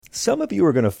Some of you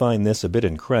are going to find this a bit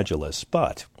incredulous,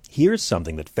 but here's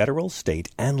something that federal, state,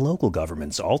 and local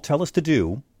governments all tell us to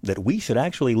do that we should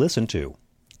actually listen to.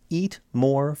 Eat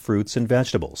more fruits and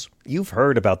vegetables. You've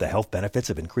heard about the health benefits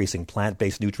of increasing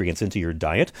plant-based nutrients into your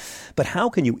diet, but how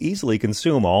can you easily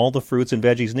consume all the fruits and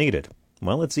veggies needed?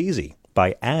 Well, it's easy.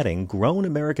 By adding Grown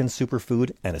American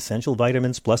Superfood and Essential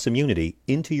Vitamins Plus Immunity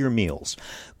into your meals.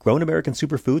 Grown American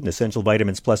Superfood and Essential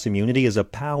Vitamins Plus Immunity is a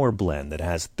power blend that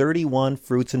has 31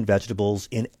 fruits and vegetables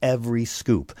in every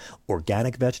scoop.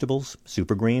 Organic vegetables,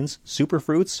 super greens, super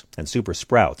fruits, and super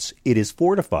sprouts. It is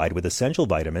fortified with essential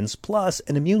vitamins plus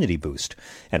an immunity boost.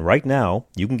 And right now,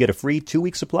 you can get a free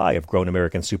 2-week supply of Grown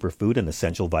American Superfood and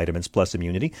Essential Vitamins Plus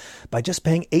Immunity by just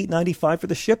paying $8.95 for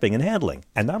the shipping and handling.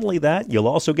 And not only that, you'll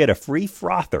also get a free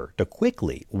frother to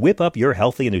quickly whip up your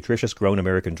healthy and nutritious Grown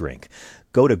American drink.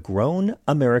 Go to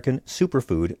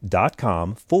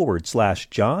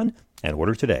grownamericansuperfood.com/John and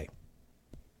order today.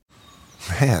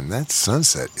 Man, that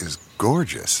sunset is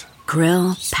gorgeous.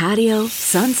 Grill, patio,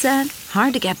 sunset.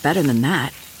 Hard to get better than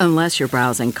that. Unless you're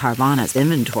browsing Carvana's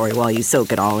inventory while you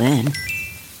soak it all in.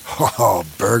 Oh,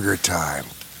 burger time.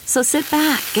 So sit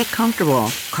back, get comfortable.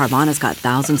 Carvana's got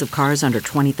thousands of cars under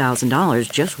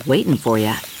 $20,000 just waiting for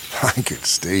you. I could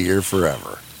stay here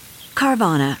forever.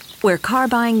 Carvana, where car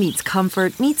buying meets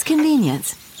comfort meets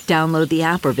convenience. Download the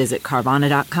app or visit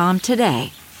Carvana.com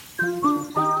today.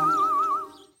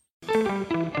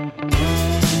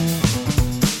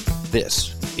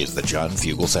 This is the John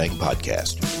Fugelsang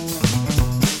Podcast.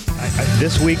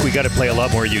 This week, we got to play a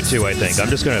lot more U2, I think. I'm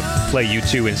just going to play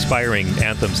U2 inspiring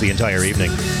anthems the entire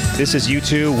evening. This is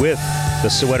U2 with the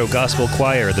Soweto Gospel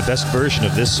Choir, the best version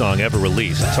of this song ever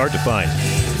released. It's hard to find.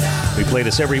 We play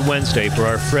this every Wednesday for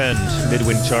our friend,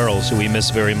 Midwin Charles, who we miss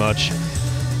very much.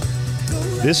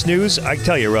 This news, I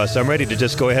tell you, Russ, I'm ready to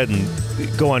just go ahead and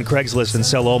go on Craigslist and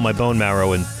sell all my bone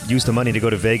marrow and use the money to go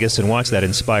to Vegas and watch that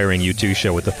inspiring U2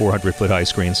 show with the 400-foot high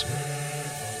screens.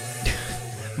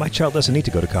 My child doesn't need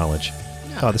to go to college.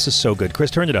 No. Oh, this is so good.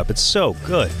 Chris, turn it up. It's so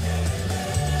good.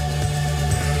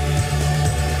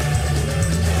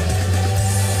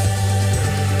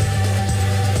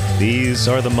 These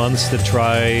are the months that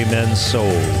try men's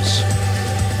souls.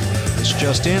 This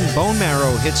just in, bone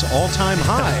marrow hits all-time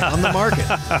high on the market.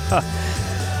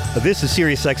 This is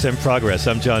SiriusXM Progress.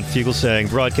 I'm John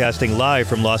Fugelsang, broadcasting live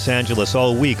from Los Angeles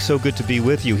all week. So good to be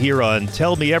with you here on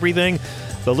Tell Me Everything,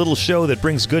 the little show that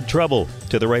brings good trouble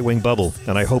to the right-wing bubble.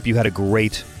 And I hope you had a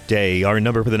great day. Our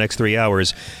number for the next 3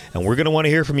 hours, and we're going to want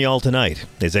to hear from you all tonight,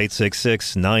 is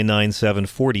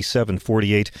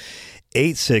 866-997-4748.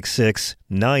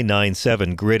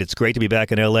 866-997-GRID. It's great to be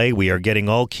back in L.A. We are getting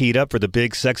all keyed up for the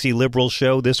big Sexy Liberal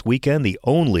show this weekend, the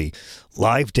only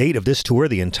live date of this tour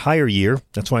the entire year.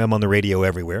 That's why I'm on the radio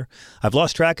everywhere. I've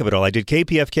lost track of it all. I did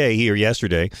KPFK here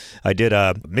yesterday. I did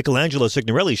Michelangelo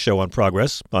Signorelli's show on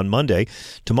Progress on Monday.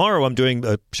 Tomorrow I'm doing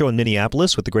a show in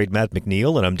Minneapolis with the great Matt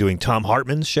McNeil, and I'm doing Tom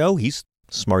Hartman's show. He's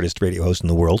smartest radio host in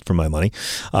the world, for my money.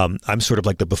 I'm sort of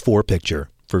like the before picture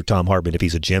for Tom Hartman if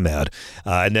he's a gym ad.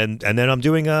 And then I'm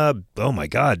doing,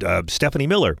 Stephanie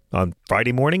Miller on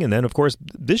Friday morning. And then, of course,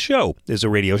 this show is a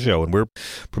radio show, and we're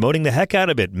promoting the heck out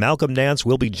of it. Malcolm Nance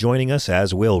will be joining us,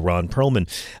 as will Ron Perlman,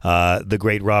 the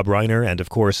great Rob Reiner, and, of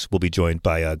course, we'll be joined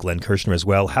by Glenn Kirshner as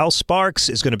well. Hal Sparks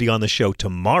is going to be on the show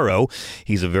tomorrow.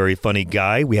 He's a very funny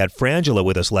guy. We had Frangela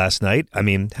with us last night. I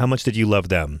mean, how much did you love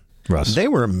them, Russ? They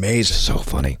were amazing. So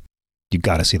funny. You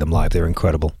got to see them live. They're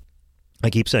incredible. I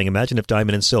keep saying, imagine if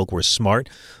Diamond and Silk were smart,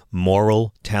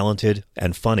 moral, talented,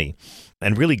 and funny,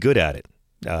 and really good at it.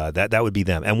 That would be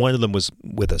them. And one of them was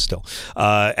with us still.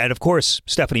 And, of course,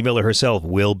 Stephanie Miller herself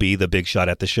will be the big shot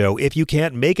at the show. If you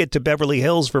can't make it to Beverly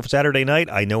Hills for Saturday night,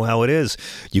 I know how it is.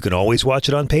 You can always watch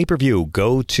it on pay-per-view.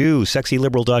 Go to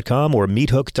sexyliberal.com or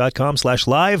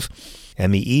meethook.com/live.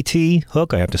 MEET,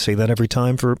 Hook. I have to say that every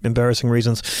time for embarrassing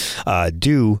reasons.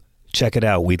 Do check it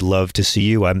out. We'd love to see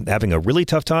you. I'm having a really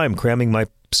tough time cramming my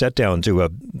set down to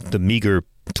the meager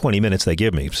 20 minutes they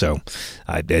give me. So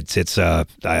I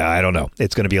don't know.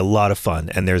 It's going to be a lot of fun.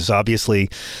 And there's obviously,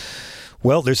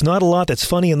 there's not a lot that's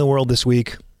funny in the world this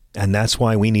week. And that's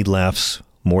why we need laughs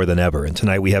more than ever. And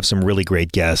tonight we have some really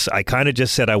great guests. I kind of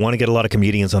just said I want to get a lot of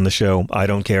comedians on the show. I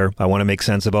don't care. I want to make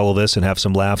sense of all of this and have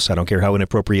some laughs. I don't care how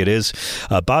inappropriate it is.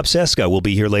 Bob Seska will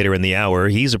be here later in the hour.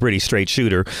 He's a pretty straight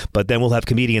shooter. But then we'll have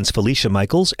comedians Felicia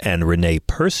Michaels and Renee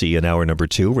Percy in hour number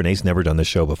 2. Renee's never done this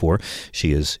show before.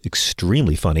 She is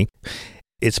extremely funny.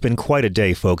 It's been quite a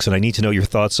day, folks, and I need to know your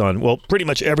thoughts on, pretty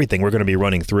much everything we're going to be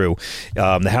running through.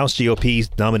 The House GOP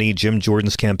nominee Jim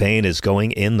Jordan's campaign is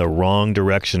going in the wrong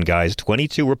direction, guys.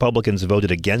 22 Republicans voted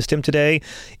against him today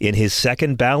in his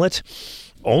second ballot.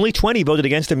 Only 20 voted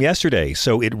against him yesterday,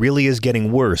 so it really is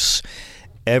getting worse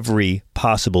every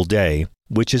possible day,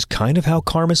 which is kind of how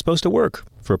karma's supposed to work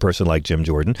for a person like Jim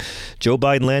Jordan. Joe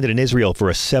Biden landed in Israel for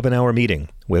a 7-hour meeting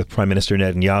with Prime Minister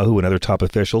Netanyahu and other top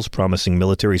officials promising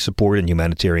military support and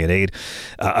humanitarian aid.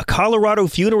 A Colorado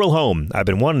funeral home, I've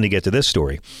been wanting to get to this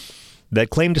story, that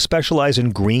claimed to specialize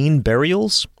in green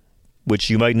burials,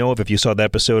 which you might know of if you saw that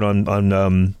episode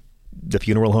on the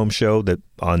funeral home show that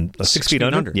on 6 Feet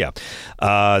Under. Yeah.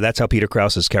 That's how Peter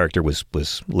Krause's character was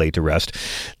laid to rest.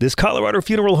 This Colorado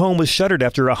funeral home was shuttered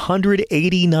after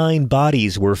 189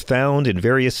 bodies were found in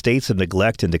various states of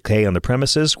neglect and decay on the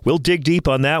premises. We'll dig deep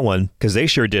on that one because they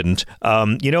sure didn't.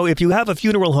 If you have a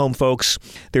funeral home, folks,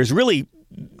 there's really,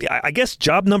 I guess,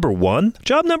 job number one,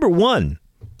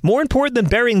 more important than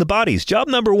burying the bodies. Job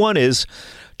number one is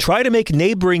try to make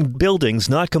neighboring buildings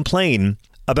not complain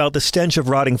about the stench of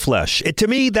rotting flesh. To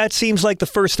me, that seems like the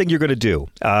first thing you're going to do.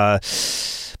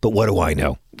 But what do I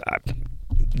know?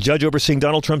 Judge overseeing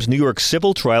Donald Trump's New York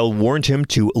civil trial warned him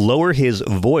to lower his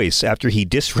voice after he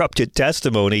disrupted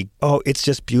testimony. Oh, it's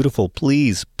just beautiful.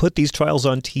 Please put these trials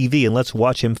on TV and let's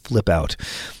watch him flip out.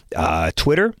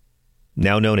 Twitter,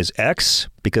 now known as X,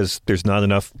 because there's not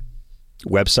enough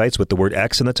websites with the word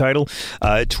X in the title.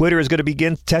 Twitter is going to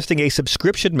begin testing a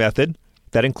subscription method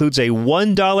that includes a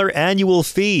 $1 annual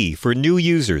fee for new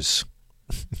users.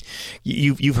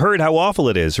 You've heard how awful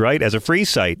it is, right? As a free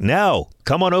site. Now,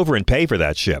 come on over and pay for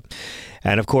that shit.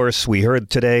 And of course, we heard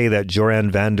today that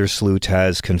Joran van der Sloot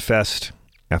has confessed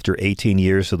after 18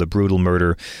 years of the brutal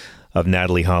murder of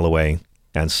Natalie Holloway.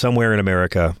 And somewhere in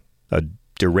America, a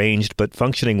deranged but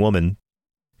functioning woman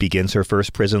begins her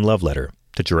first prison love letter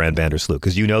to Joran van der Sloot,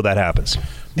 because you know that happens.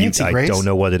 Nancy Grace? I don't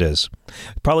know what it is.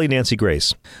 Probably Nancy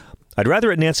Grace. I'd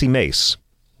rather it Nancy Mace.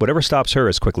 Whatever stops her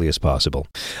as quickly as possible.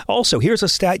 Also, here's a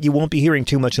stat you won't be hearing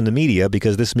too much in the media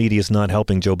because this media is not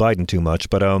helping Joe Biden too much.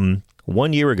 But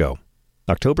 1 year ago,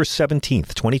 October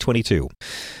 17th, 2022,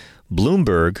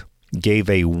 Bloomberg gave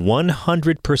a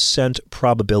 100%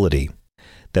 probability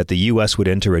that the U.S. would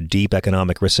enter a deep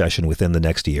economic recession within the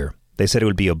next year. They said it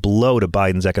would be a blow to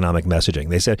Biden's economic messaging.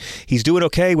 They said he's doing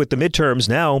okay with the midterms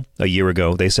now. A year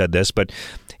ago, they said this, but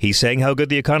he's saying how good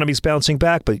the economy's bouncing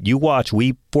back. But you watch,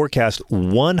 we forecast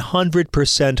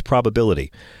 100%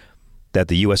 probability that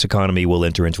the U.S. economy will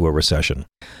enter into a recession.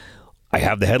 I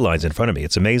have the headlines in front of me.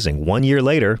 It's amazing. 1 year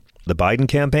later, the Biden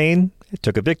campaign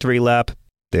took a victory lap.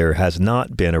 There has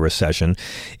not been a recession.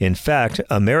 In fact,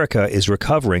 America is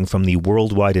recovering from the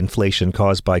worldwide inflation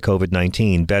caused by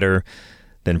COVID-19 better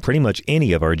than pretty much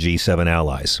any of our G7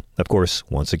 allies. Of course,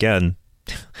 once again,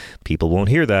 people won't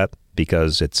hear that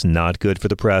because it's not good for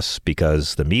the press,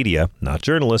 because the media, not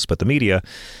journalists, but the media,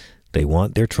 they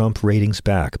want their Trump ratings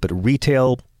back. But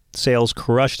retail sales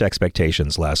crushed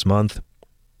expectations last month.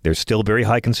 There's still very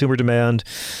high consumer demand.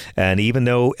 And even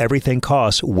though everything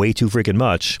costs way too freaking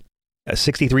much,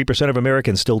 63% of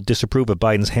Americans still disapprove of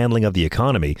Biden's handling of the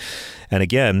economy. And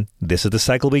again, this is the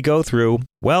cycle we go through.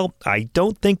 Well, I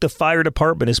don't think the fire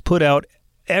department has put out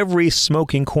every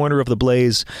smoking corner of the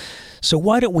blaze. So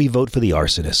why don't we vote for the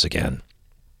arsonists again?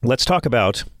 Let's talk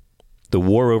about the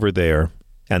war over there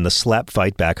and the slap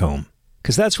fight back home.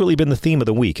 Because that's really been the theme of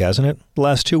the week, hasn't it? The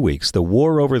last 2 weeks, the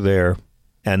war over there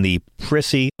and the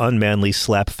prissy, unmanly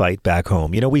slap fight back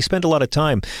home. You know, we spent a lot of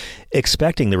time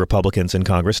expecting the Republicans in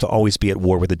Congress to always be at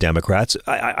war with the Democrats.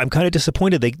 I'm kind of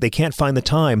disappointed they can't find the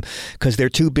time because they're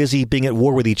too busy being at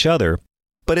war with each other.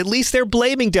 But at least they're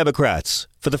blaming Democrats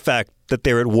for the fact that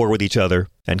they're at war with each other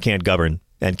and can't govern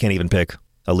and can't even pick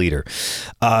a leader.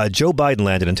 Joe Biden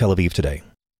landed in Tel Aviv today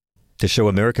to show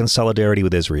American solidarity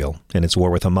with Israel in its war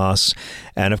with Hamas.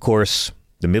 And of course,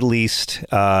 the Middle East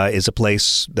is a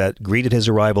place that greeted his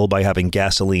arrival by having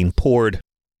gasoline poured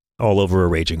all over a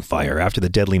raging fire after the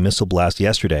deadly missile blast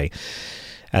yesterday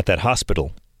at that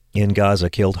hospital in Gaza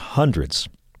killed hundreds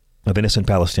of innocent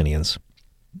Palestinians.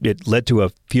 It led to a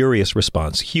furious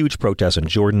response, huge protests in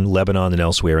Jordan, Lebanon, and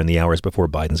elsewhere in the hours before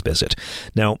Biden's visit.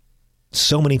 Now,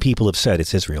 so many people have said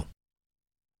it's Israel.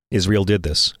 Israel did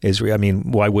this. Israel, I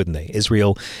mean, why wouldn't they?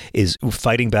 Israel is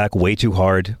fighting back way too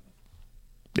hard.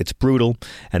 It's brutal,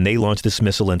 and they launched this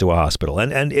missile into a hospital.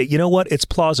 And you know what? It's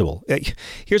plausible.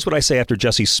 Here's what I say after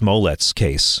Jussie Smollett's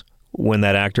case, when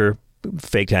that actor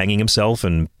faked hanging himself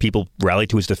and people rallied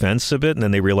to his defense a bit, and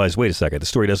then they realized, wait a second, the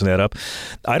story doesn't add up.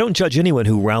 I don't judge anyone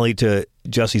who rallied to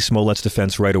Jussie Smollett's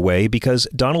defense right away because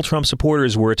Donald Trump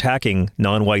supporters were attacking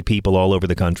non-white people all over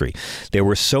the country. There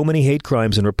were so many hate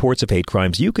crimes and reports of hate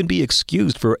crimes. You can be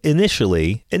excused for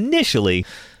initially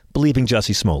believing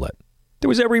Jussie Smollett. There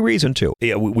was every reason to.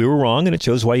 Yeah, we were wrong, and it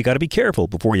shows why you got to be careful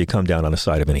before you come down on the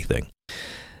side of anything.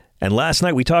 And last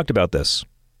night we talked about this.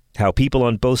 how people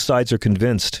on both sides are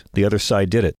convinced the other side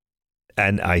did it.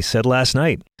 And I said last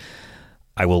night,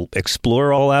 I will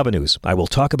explore all avenues. I will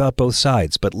talk about both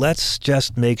sides, but let's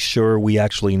just make sure we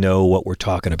actually know what we're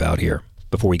talking about here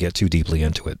before we get too deeply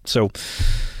into it. So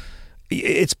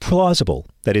it's plausible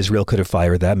that Israel could have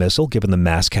fired that missile, given the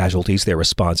mass casualties their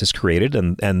response has created,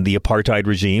 and the apartheid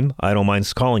regime. I don't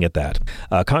mind calling it that.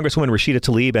 Congresswoman Rashida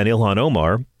Tlaib and Ilhan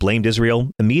Omar blamed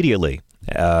Israel immediately.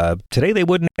 Today, they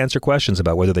wouldn't answer questions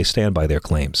about whether they stand by their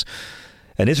claims.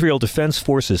 An Israel Defense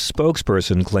Forces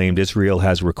spokesperson claimed Israel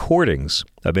has recordings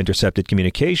of intercepted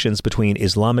communications between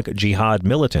Islamic Jihad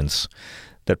militants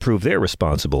that prove they're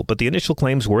responsible. But the initial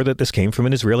claims were that this came from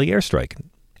an Israeli airstrike.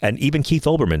 And even Keith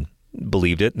Olbermann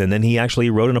believed it, and then he actually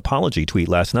wrote an apology tweet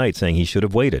last night saying he should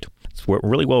have waited. It's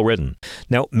really well written.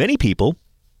 Now, many people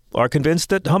are convinced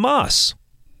that Hamas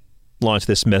launched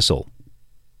this missile.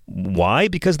 Why?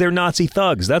 Because they're Nazi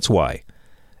thugs. That's why.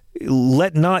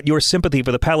 Let not your sympathy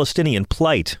for the Palestinian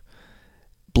plight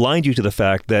blind you to the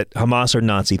fact that Hamas are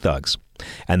Nazi thugs.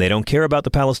 And they don't care about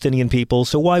the Palestinian people,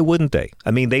 so why wouldn't they?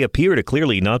 I mean, they appear to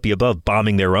clearly not be above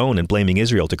bombing their own and blaming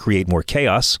Israel to create more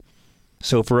chaos.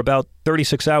 So for about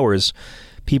 36 hours,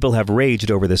 people have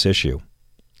raged over this issue.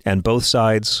 And both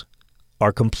sides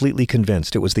are completely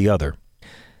convinced it was the other.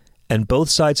 And both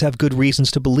sides have good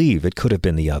reasons to believe it could have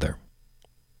been the other.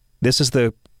 This is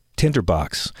the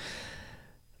tinderbox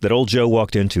that old Joe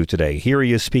walked into today. Here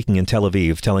he is speaking in Tel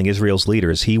Aviv, telling Israel's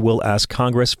leaders he will ask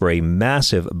Congress for a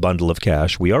massive bundle of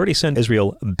cash. We already send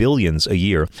Israel billions a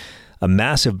year, a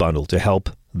massive bundle to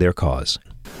help their cause.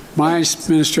 My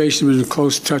administration was in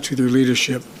close touch with your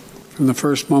leadership from the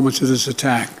first moments of this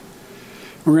attack.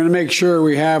 We're going to make sure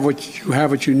you have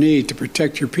what you need to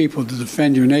protect your people, to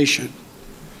defend your nation.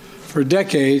 For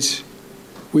decades,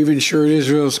 we've ensured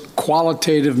Israel's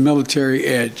qualitative military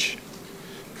edge.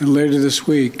 And later this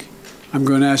week, I'm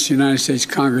going to ask the United States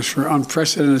Congress for an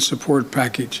unprecedented support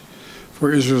package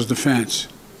for Israel's defense.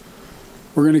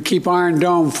 We're going to keep Iron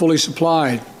Dome fully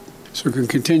supplied so it can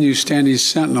continue standing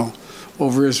sentinel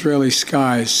over Israeli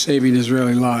skies, saving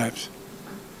Israeli lives.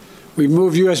 We've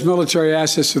moved U.S. military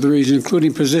assets to the region,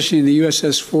 including positioning the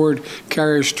USS Ford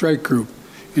Carrier Strike Group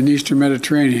in the Eastern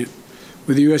Mediterranean,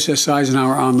 with the USS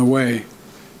Eisenhower on the way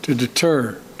to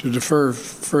defer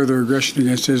further aggression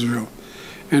against Israel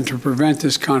and to prevent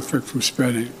this conflict from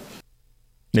spreading.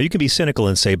 Now, you can be cynical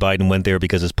and say Biden went there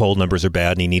because his poll numbers are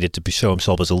bad and he needed to show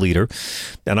himself as a leader.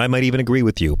 And I might even agree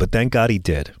with you, but thank God he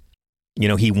did. You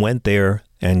know, he went there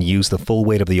and used the full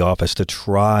weight of the office to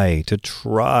try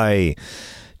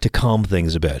to calm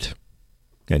things a bit.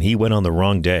 And he went on the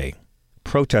wrong day.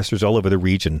 Protesters all over the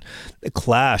region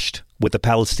clashed with the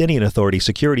Palestinian Authority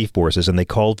security forces, and they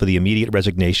called for the immediate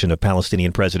resignation of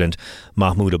Palestinian President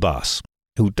Mahmoud Abbas,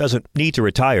 who doesn't need to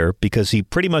retire because he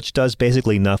pretty much does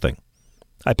basically nothing.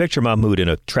 I picture Mahmoud in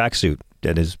a tracksuit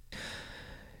and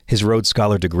his Rhodes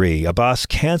Scholar degree. Abbas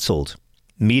canceled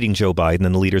meeting Joe Biden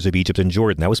and the leaders of Egypt and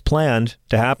Jordan. That was planned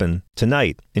to happen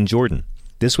tonight in Jordan.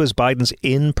 This was Biden's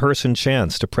in-person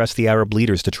chance to press the Arab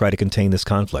leaders to try to contain this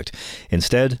conflict.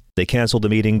 Instead, they canceled the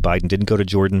meeting. Biden didn't go to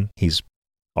Jordan. He's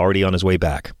already on his way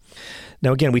back.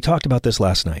 Now, again, we talked about this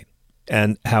last night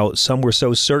and how some were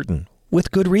so certain, with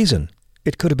good reason,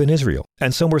 it could have been Israel.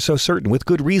 And some were so certain, with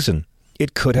good reason,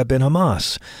 it could have been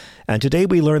Hamas. And today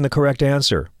we learn the correct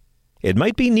answer. It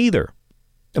might be neither.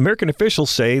 American officials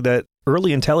say that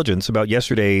early intelligence about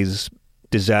yesterday's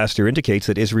disaster indicates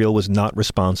that Israel was not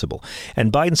responsible.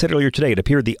 And Biden said earlier today it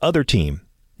appeared the other team,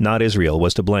 not Israel,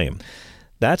 was to blame.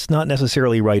 That's not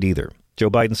necessarily right either. Joe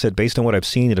Biden said, based on what I've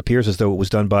seen, it appears as though it was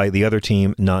done by the other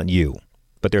team, not you.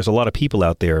 But there's a lot of people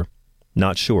out there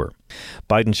not sure.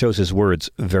 Biden chose his words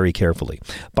very carefully.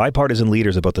 Bipartisan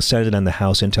leaders of both the Senate and the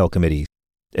House Intel Committee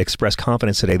expressed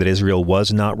confidence today that Israel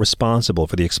was not responsible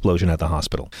for the explosion at the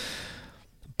hospital.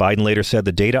 Biden later said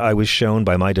the data I was shown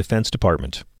by my Defense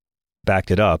Department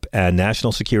backed it up, and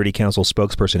National Security Council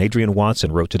spokesperson Adrian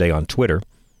Watson wrote today on Twitter,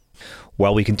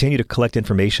 while we continue to collect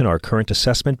information, our current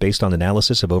assessment based on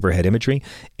analysis of overhead imagery,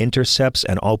 intercepts,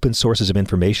 and open sources of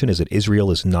information is that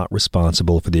Israel is not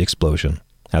responsible for the explosion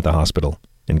at the hospital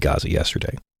in Gaza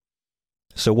yesterday.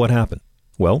 So what happened?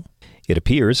 Well, it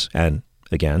appears, and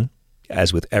again,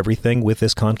 as with everything with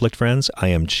this conflict, friends, I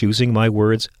am choosing my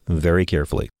words very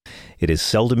carefully. It is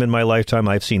seldom in my lifetime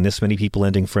I've seen this many people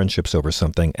ending friendships over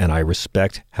something, and I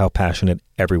respect how passionate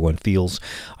everyone feels.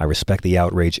 I respect the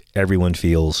outrage everyone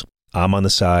feels. I'm on the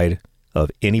side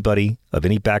of anybody of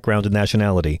any background and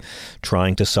nationality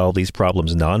trying to solve these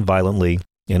problems nonviolently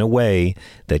in a way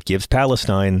that gives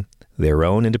Palestine their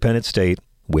own independent state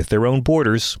with their own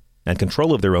borders and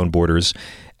control of their own borders,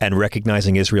 and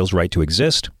recognizing Israel's right to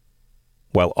exist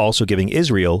while also giving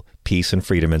Israel peace and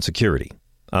freedom and security.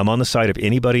 I'm on the side of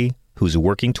anybody who's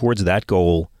working towards that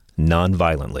goal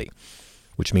nonviolently,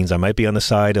 which means I might be on the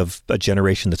side of a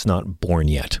generation that's not born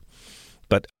yet.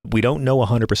 But we don't know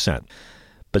 100%.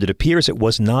 But it appears it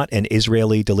was not an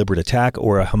Israeli deliberate attack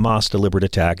or a Hamas deliberate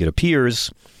attack. It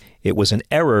appears it was an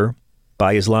error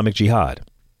by Islamic Jihad.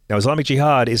 Now, Islamic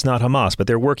Jihad is not Hamas, but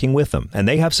they're working with them, and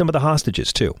they have some of the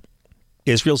hostages, too.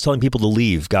 Israel's telling people to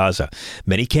leave Gaza.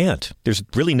 Many can't. There's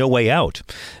really no way out.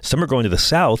 Some are going to the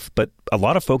south, but a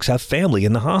lot of folks have family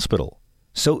in the hospital.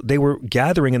 So they were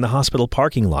gathering in the hospital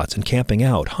parking lots and camping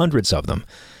out, hundreds of them.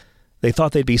 They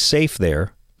thought they'd be safe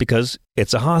there because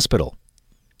it's a hospital.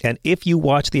 And if you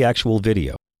watch the actual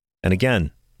video, and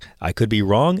again, I could be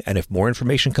wrong, and if more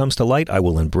information comes to light, I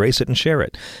will embrace it and share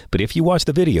it. But if you watch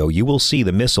the video, you will see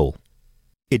the missile.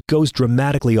 It goes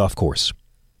dramatically off course.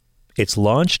 It's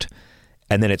launched,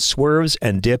 and then it swerves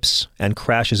and dips and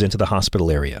crashes into the hospital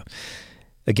area.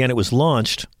 Again, it was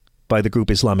launched by the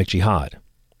group Islamic Jihad.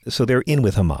 So they're in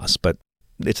with Hamas, but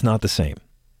it's not the same.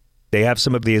 They have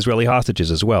some of the Israeli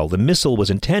hostages as well. The missile was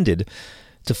intended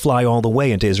to fly all the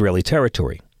way into Israeli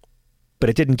territory, but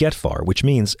it didn't get far, which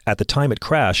means at the time it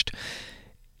crashed,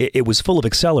 it was full of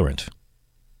accelerant.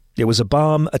 It was a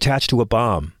bomb attached to a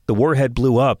bomb. The warhead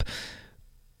blew up,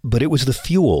 but it was the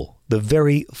fuel, the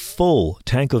very full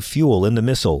tank of fuel in the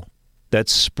missile that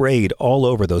sprayed all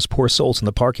over those poor souls in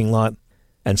the parking lot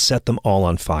and set them all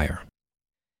on fire.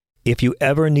 If you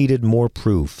ever needed more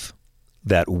proof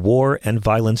that war and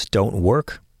violence don't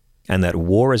work, and that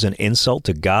war is an insult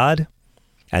to God,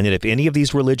 and that if any of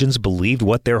these religions believed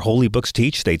what their holy books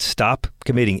teach, they'd stop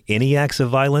committing any acts of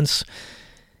violence,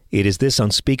 it is this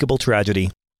unspeakable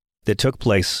tragedy that took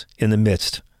place in the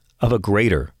midst of a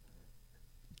greater,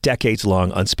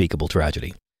 decades-long unspeakable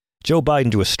tragedy. Joe Biden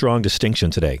drew a strong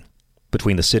distinction today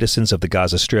between the citizens of the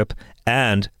Gaza Strip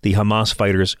and the Hamas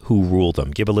fighters who rule them.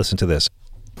 Give a listen to this.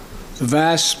 The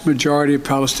vast majority of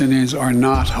Palestinians are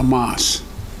not Hamas.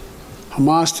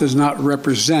 Hamas does not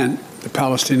represent the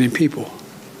Palestinian people.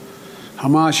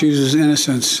 Hamas uses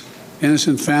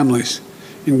innocent families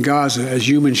in Gaza as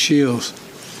human shields,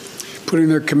 putting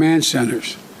their command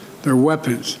centers, their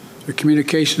weapons, their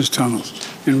communications tunnels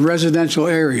in residential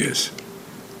areas.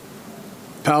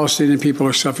 Palestinian people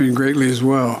are suffering greatly as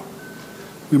well.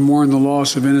 We mourn the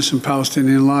loss of innocent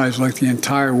Palestinian lives like the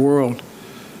entire world.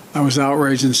 I was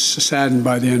outraged and saddened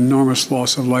by the enormous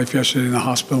loss of life yesterday in the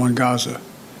hospital in Gaza.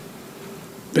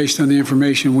 Based on the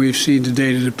information we've seen to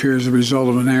date, it appears the result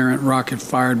of an errant rocket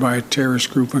fired by a terrorist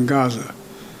group in Gaza.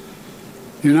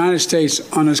 The United States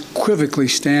unequivocally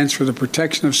stands for the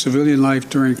protection of civilian life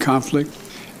during conflict,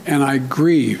 and I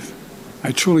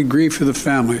truly grieve for the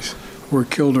families who were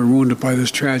killed or wounded by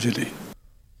this tragedy.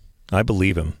 I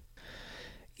believe him.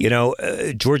 You know,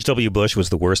 George W. Bush was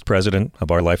the worst president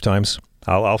of our lifetimes.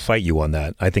 I'll fight you on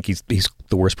that. I think he's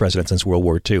the worst president since World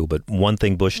War II. But one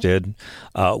thing Bush did,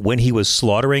 when he was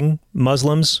slaughtering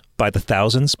Muslims by the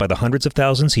thousands, by the hundreds of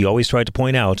thousands, he always tried to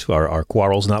point out our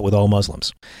quarrel's not with all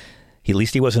Muslims. At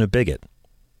least he wasn't a bigot,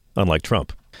 unlike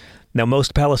Trump. Now,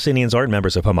 most Palestinians aren't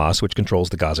members of Hamas, which controls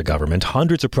the Gaza government.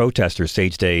 Hundreds of protesters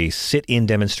staged a sit-in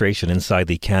demonstration inside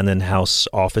the Cannon House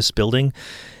office building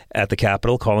at the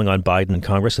Capitol, calling on Biden and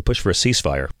Congress to push for a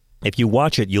ceasefire. If you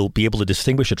watch it, you'll be able to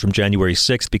distinguish it from January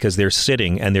 6th because they're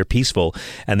sitting and they're peaceful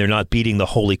and they're not beating the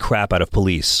holy crap out of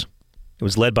police. It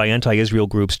was led by anti-Israel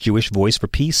groups Jewish Voice for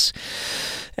Peace,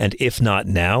 and if not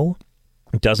now,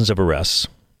 dozens of arrests.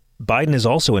 Biden has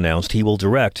also announced he will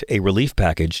direct a relief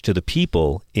package to the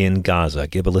people in Gaza.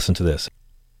 Give a listen to this.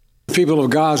 The people of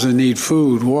Gaza need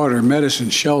food, water, medicine,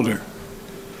 shelter.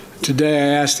 Today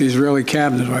I asked the Israeli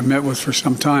cabinet, who I met with for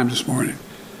some time this morning,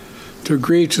 to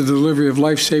agree to the delivery of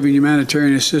life-saving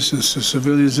humanitarian assistance to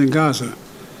civilians in Gaza,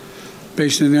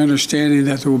 based on the understanding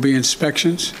that there will be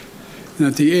inspections and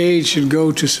that the aid should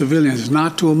go to civilians,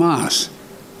 not to Hamas.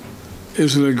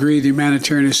 Israel agreed the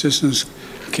humanitarian assistance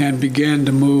can begin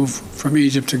to move from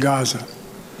Egypt to Gaza.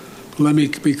 But let me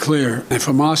be clear, if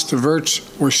Hamas diverts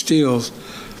or steals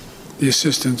the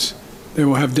assistance, they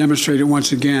will have demonstrated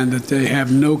once again that they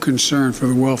have no concern for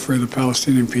the welfare of the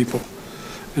Palestinian people.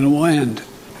 And it will end.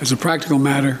 As a practical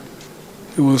matter,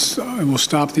 it will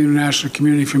stop the international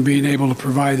community from being able to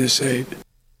provide this aid.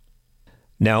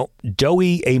 Now,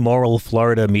 doughy, amoral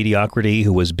Florida mediocrity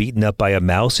who was beaten up by a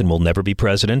mouse and will never be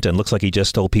president and looks like he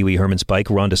just stole Pee Wee Herman's bike,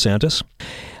 Ron DeSantis,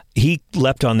 he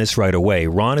leapt on this right away.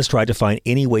 Ron has tried to find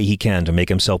any way he can to make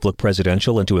himself look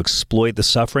presidential and to exploit the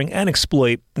suffering and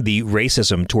exploit the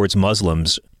racism towards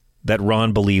Muslims that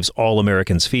Ron believes all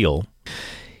Americans feel.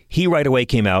 He right away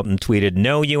came out and tweeted,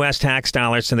 "No U.S. tax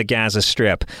dollars to the Gaza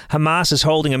Strip. Hamas is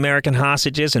holding American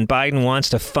hostages and Biden wants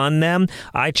to fund them.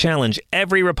 I challenge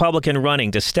every Republican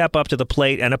running to step up to the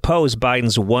plate and oppose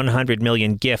Biden's $100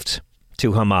 million gift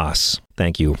to Hamas."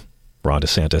 Thank you, Ron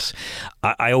DeSantis.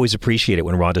 I always appreciate it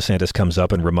when Ron DeSantis comes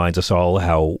up and reminds us all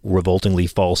how revoltingly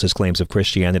false his claims of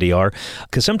Christianity are.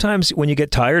 Because sometimes when you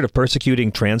get tired of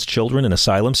persecuting trans children and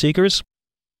asylum seekers,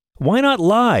 why not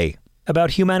lie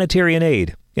about humanitarian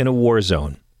aid in a war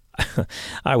zone?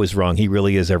 I was wrong. He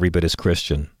really is every bit as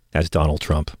Christian as Donald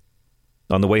Trump.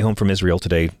 On the way home from Israel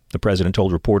today, the president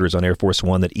told reporters on Air Force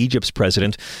One that Egypt's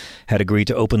president had agreed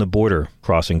to open the border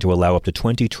crossing to allow up to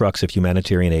 20 trucks of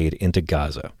humanitarian aid into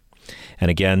Gaza. And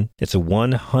again, it's a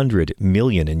 $100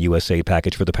 million in U.S. aid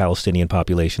package for the Palestinian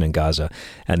population in Gaza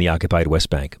and the occupied West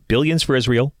Bank. Billions for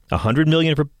Israel, $100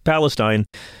 million for Palestine,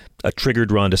 a triggered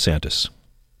Ron DeSantis.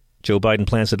 Joe Biden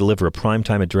plans to deliver a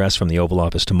primetime address from the Oval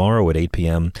Office tomorrow at 8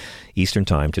 p.m. Eastern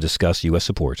Time to discuss U.S.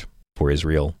 support for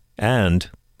Israel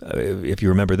and, if you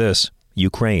remember this,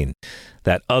 Ukraine,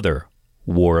 that other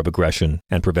war of aggression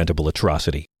and preventable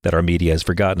atrocity that our media has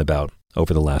forgotten about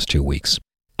over the last 2 weeks.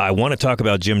 I want to talk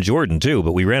about Jim Jordan, too,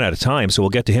 but we ran out of time, so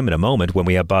we'll get to him in a moment when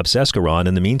we have Bob Sesker on.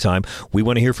 In the meantime, we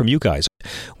want to hear from you guys.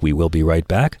 We will be right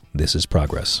back. This is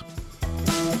Progress.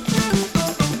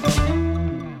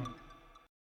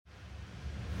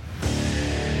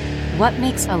 What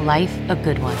makes a life a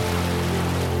good one?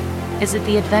 Is it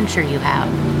the adventure you have?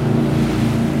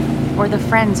 Or the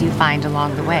friends you find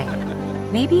along the way?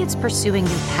 Maybe it's pursuing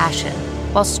your passion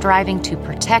while striving to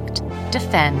protect,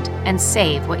 defend, and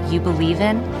save what you believe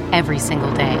in every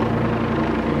single day.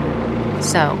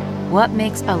 So, what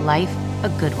makes a life a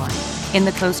good one? In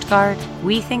the Coast Guard,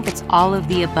 we think it's all of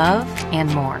the above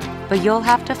and more, but you'll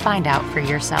have to find out for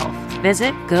yourself.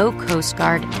 Visit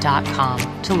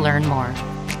gocoastguard.com to learn more.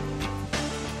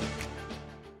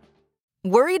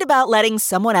 Worried about letting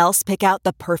someone else pick out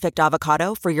the perfect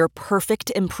avocado for your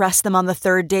perfect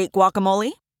impress-them-on-the-third-date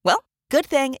guacamole? Well, good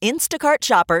thing Instacart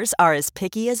shoppers are as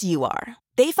picky as you are.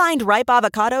 They find ripe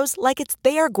avocados like it's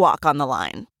their guac on the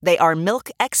line. They are milk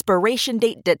expiration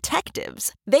date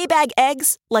detectives. They bag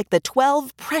eggs like the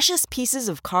 12 precious pieces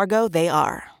of cargo they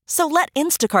are. So let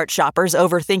Instacart shoppers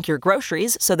overthink your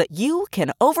groceries so that you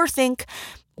can overthink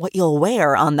what you'll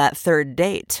wear on that third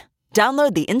date.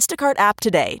 Download the Instacart app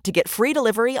today to get free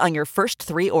delivery on your first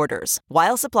 3 orders,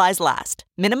 while supplies last.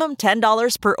 Minimum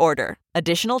 $10 per order.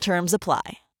 Additional terms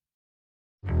apply.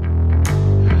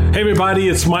 Hey everybody,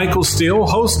 it's Michael Steele,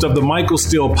 host of the Michael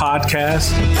Steele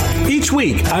Podcast. Each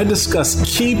week, I discuss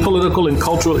key political and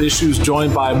cultural issues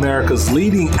joined by America's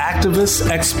leading activists,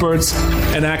 experts,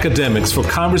 and academics for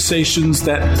conversations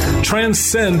that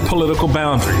transcend political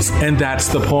boundaries. And that's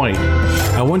the point.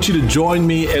 I want you to join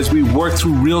me as we work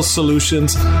through real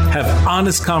solutions, have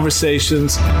honest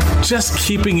conversations, just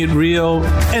keeping it real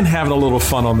and having a little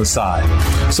fun on the side.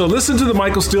 So listen to the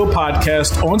Michael Steele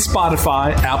Podcast on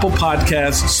Spotify, Apple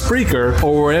Podcasts, Spreaker,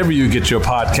 or wherever you get your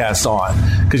podcasts on,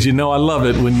 because you know I love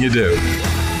it when you do.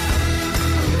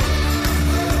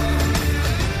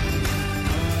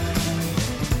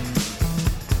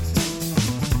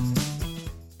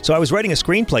 So I was writing a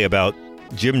screenplay about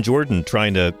Jim Jordan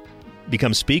trying to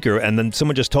become speaker, and then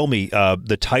someone just told me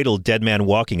the title Dead Man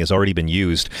Walking has already been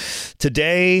used.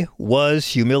 Today was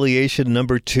humiliation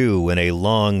number 2 in a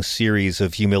long series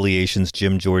of humiliations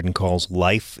Jim Jordan calls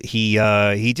life. He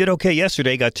did okay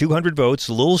yesterday, got 200 votes,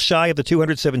 a little shy of the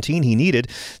 217 he needed.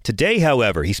 Today,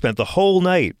 however, he spent the whole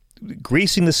night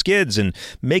greasing the skids and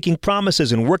making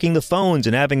promises and working the phones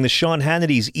and having the Sean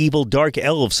Hannity's evil dark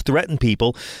elves threaten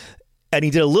people. And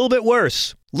he did a little bit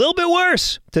worse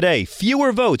today.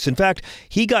 Fewer votes. In fact,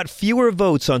 he got fewer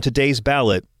votes on today's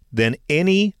ballot than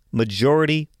any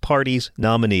majority party's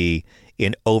nominee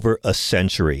in over a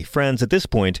century. Friends, at this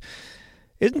point,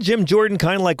 isn't Jim Jordan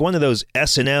kind of like one of those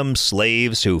S&M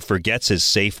slaves who forgets his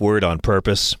safe word on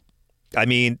purpose? I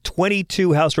mean,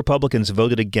 22 House Republicans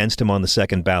voted against him on the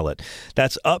second ballot.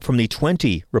 That's up from the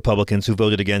 20 Republicans who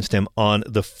voted against him on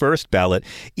the first ballot.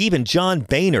 Even John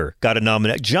Boehner got a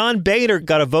nomination. John Boehner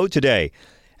got a vote today.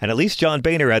 And at least John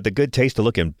Boehner had the good taste to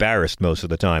look embarrassed most of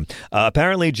the time.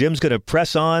 Apparently, Jim's going to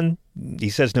press on. He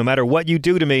says, no matter what you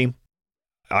do to me,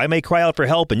 I may cry out for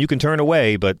help and you can turn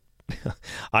away, but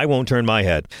I won't turn my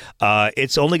head.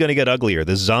 It's only going to get uglier.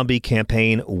 The zombie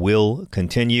campaign will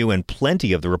continue, and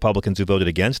plenty of the Republicans who voted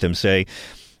against him say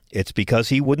it's because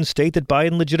he wouldn't state that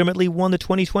Biden legitimately won the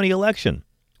 2020 election,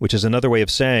 which is another way of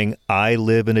saying I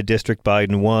live in a district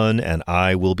Biden won and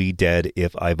I will be dead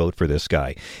if I vote for this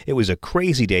guy. It was a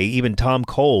crazy day. Even Tom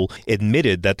Cole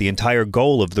admitted that the entire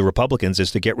goal of the Republicans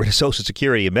is to get rid of Social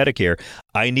Security and Medicare.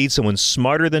 I need someone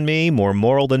smarter than me, more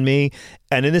moral than me,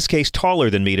 and in this case, taller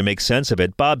than me to make sense of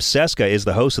it. Bob Cesca is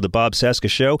the host of The Bob Cesca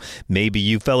Show. Maybe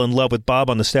you fell in love with Bob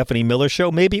on The Stephanie Miller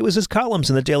Show. Maybe it was his columns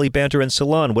in the Daily Banter and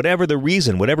Salon. Whatever the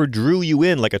reason, whatever drew you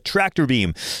in like a tractor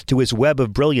beam to his web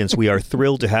of brilliance, we are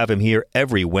thrilled to have him here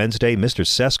every Wednesday. Mr.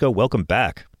 Cesca, welcome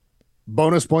back.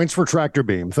 Bonus points for tractor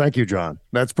beam. Thank you, John.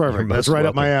 That's perfect. That's right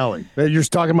up my alley. You're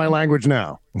talking my language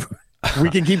now.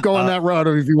 We can keep going that route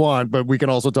if you want, but we can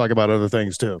also talk about other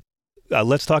things too.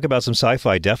 Let's talk about some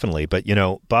sci-fi, definitely. But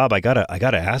Bob, I gotta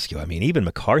ask you. I mean, even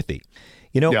McCarthy.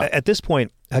 At this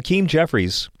point, Hakeem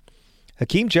Jeffries.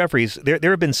 There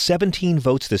have been 17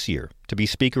 votes this year to be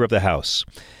Speaker of the House,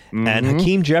 and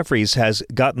Hakeem Jeffries has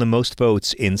gotten the most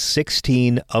votes in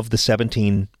 16 of the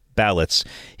 17 ballots.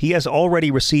 He has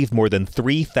already received more than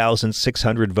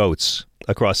 3,600 votes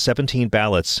across 17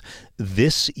 ballots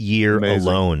this year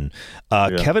alone.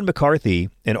 Kevin McCarthy,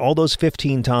 in all those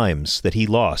 15 times that he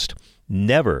lost,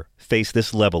 never faced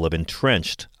this level of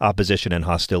entrenched opposition and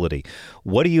hostility.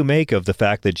 What do you make of the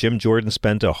fact that Jim Jordan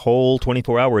spent a whole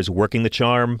 24 hours working the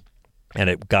charm, and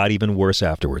it got even worse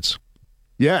afterwards?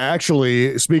 Yeah,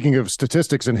 actually, speaking of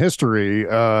statistics and history,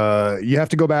 you have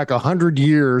to go back 100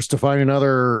 years to find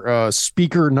another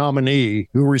speaker nominee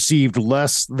who received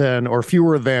less than or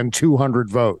fewer than 200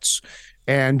 votes.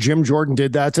 And Jim Jordan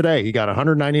did that today. He got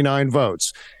 199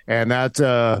 votes, and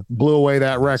that blew away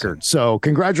that record. So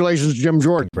congratulations, Jim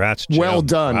Jordan. Congrats, Jim. Well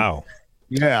done. Wow.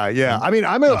 Yeah. I mean,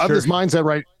 I'm of this mindset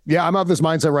right. Yeah, I'm of this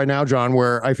mindset right now, John,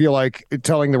 where I feel like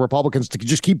telling the Republicans to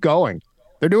just keep going.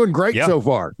 They're doing great so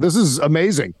far. This is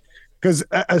amazing because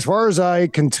as far as I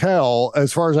can tell,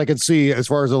 as far as I can see, as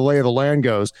far as the lay of the land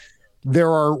goes,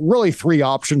 there are really three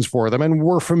options for them. And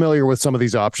we're familiar with some of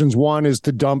these options. One is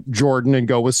to dump Jordan and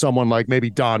go with someone like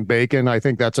maybe Don Bacon. I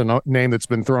think that's a name that's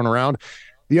been thrown around.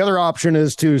 The other option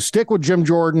is to stick with Jim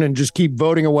Jordan and just keep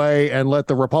voting away and let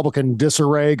the Republican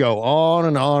disarray go on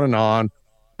and on and on.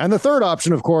 And the third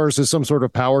option, of course, is some sort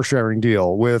of power sharing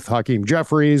deal with Hakeem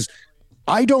Jeffries.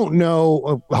 I don't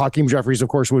know. Hakeem Jeffries, of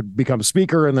course, would become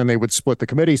speaker and then they would split the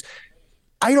committees.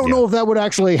 I don't know if that would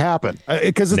actually happen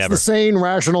because it's the sane,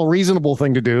 rational, reasonable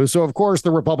thing to do. So, of course, the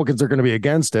Republicans are going to be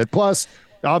against it. Plus,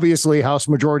 obviously, House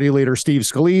Majority Leader Steve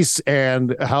Scalise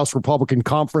and House Republican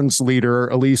Conference Leader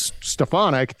Elise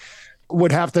Stefanik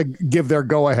would have to give their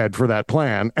go-ahead for that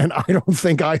plan. And I don't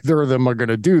think either of them are going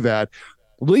to do that.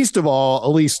 Least of all,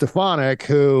 Elise Stefanik,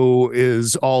 who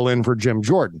is all in for Jim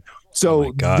Jordan.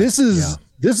 So this is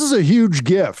a huge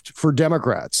gift for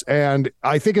Democrats. And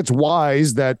I think it's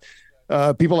wise that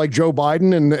people like Joe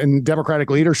Biden and Democratic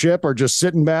leadership are just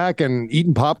sitting back and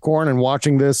eating popcorn and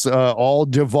watching this all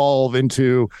devolve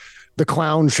into the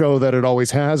clown show that it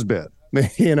always has been,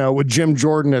 with Jim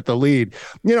Jordan at the lead.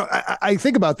 I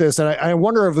think about this and I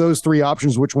wonder of those three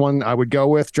options, which one I would go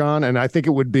with, John. And I think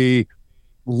it would be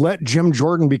let Jim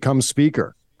Jordan become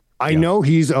speaker. I know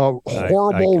he's a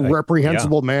horrible,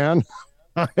 reprehensible man.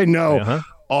 I know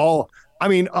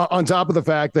on top of the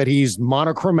fact that he's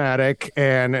monochromatic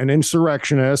and an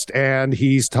insurrectionist and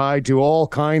he's tied to all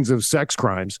kinds of sex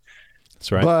crimes.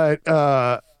 That's right.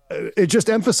 But it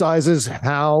just emphasizes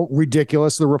how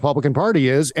ridiculous the Republican Party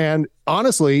is. And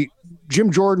honestly,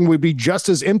 Jim Jordan would be just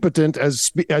as impotent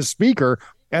as speaker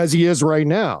as he is right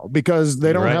now, because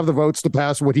they don't have the votes to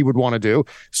pass what he would want to do.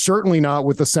 Certainly not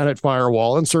with the Senate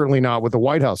firewall, and certainly not with the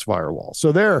White House firewall.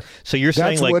 So you're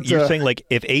saying like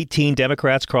if 18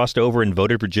 Democrats crossed over and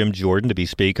voted for Jim Jordan to be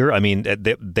speaker, I mean,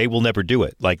 they will never do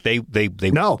it. Like they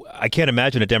no. I can't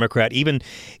imagine a Democrat even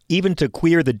to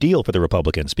queer the deal for the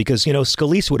Republicans, because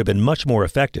Scalise would have been much more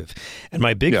effective. And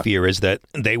my big fear is that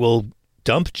they will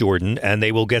dump Jordan and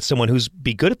they will get someone who's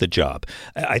be good at the job.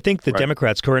 I think the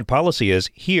Democrats' current policy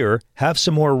is here, have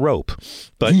some more rope.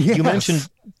 But you mentioned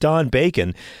Don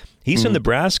Bacon. He's from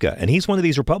Nebraska, and he's one of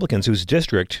these Republicans whose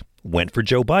district went for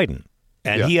Joe Biden.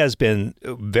 And he has been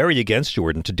very against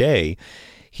Jordan. Today,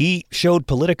 he showed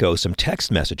Politico some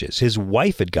text messages his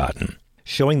wife had gotten,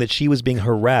 showing that she was being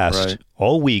harassed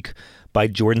all week by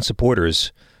Jordan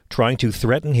supporters trying to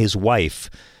threaten his wife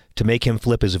to make him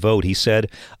flip his vote. He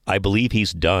said, I believe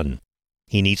he's done.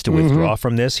 He needs to withdraw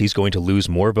from this. He's going to lose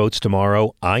more votes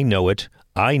tomorrow. I know it.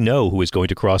 I know who is going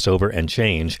to cross over and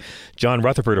change. John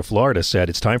Rutherford of Florida said,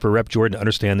 it's time for Rep. Jordan to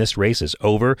understand this race is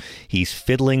over. He's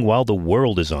fiddling while the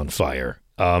world is on fire.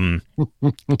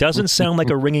 Doesn't sound like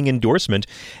a ringing endorsement.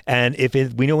 And if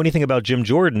we know anything about Jim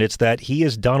Jordan, it's that he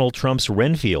is Donald Trump's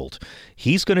Renfield.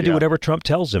 He's going to do whatever Trump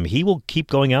tells him. He will keep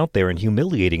going out there and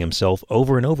humiliating himself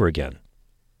over and over again.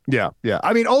 Yeah.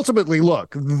 I mean, ultimately,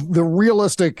 look, the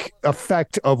realistic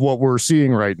effect of what we're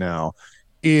seeing right now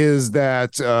is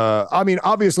that,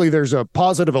 obviously there's a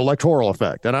positive electoral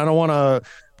effect, and I don't want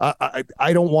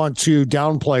to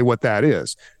downplay what that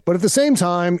is. But at the same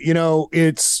time,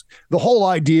 it's the whole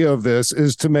idea of this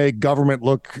is to make government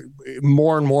look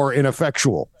more and more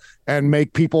ineffectual and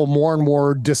make people more and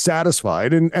more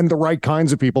dissatisfied, and the right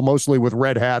kinds of people, mostly with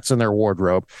red hats in their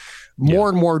wardrobe, more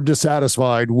and more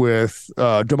dissatisfied with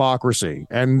democracy.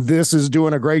 And this is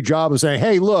doing a great job of saying,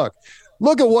 hey, look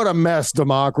at what a mess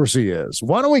democracy is.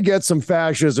 Why don't we get some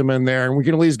fascism in there and we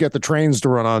can at least get the trains to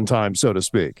run on time, so to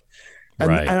speak.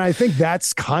 And I think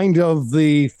that's kind of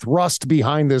the thrust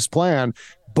behind this plan.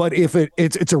 But if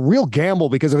it's a real gamble,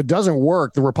 because if it doesn't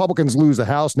work, the Republicans lose the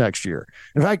House next year.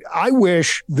 In fact, I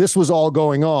wish this was all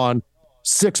going on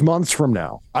 6 months from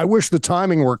now. I wish the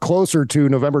timing were closer to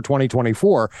November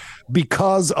 2024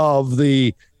 because of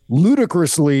the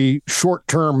ludicrously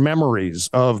short-term memories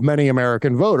of many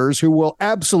American voters who will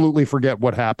absolutely forget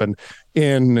what happened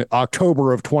in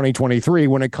October of 2023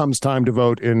 when it comes time to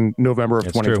vote in November of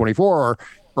 2024 or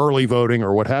early voting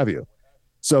or what have you.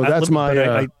 So that's my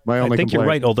only complaint. I think you're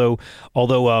right, although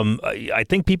I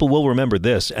think people will remember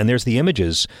this, and there's the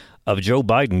images of Joe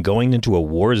Biden going into a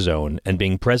war zone and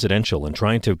being presidential and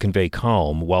trying to convey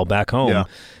calm while back home,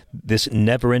 this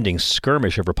never-ending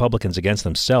skirmish of Republicans against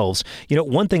themselves.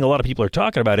 One thing a lot of people are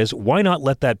talking about is why not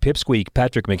let that pipsqueak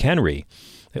Patrick McHenry,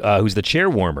 who's the chair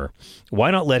warmer,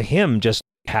 why not let him just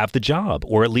have the job,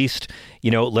 or at least,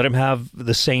 let him have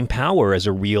the same power as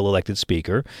a real elected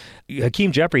speaker.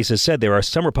 Hakeem Jeffries has said there are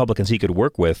some Republicans he could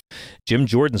work with. Jim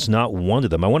Jordan's not one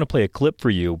of them. I want to play a clip for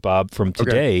you, Bob, from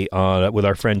today with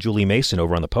our friend Julie Mason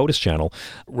over on the POTUS channel.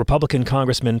 Republican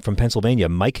Congressman from Pennsylvania,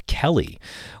 Mike Kelly,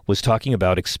 was talking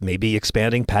about maybe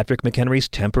expanding Patrick McHenry's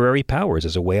temporary powers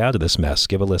as a way out of this mess.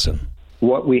 Give a listen.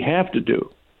 What we have to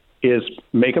do is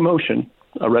make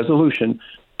a resolution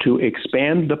to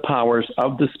expand the powers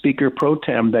of the Speaker pro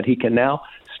tem, that he can now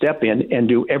step in and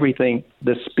do everything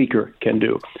the Speaker can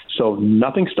do. So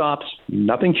nothing stops,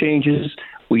 nothing changes.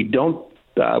 We don't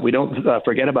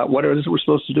forget about what it is we're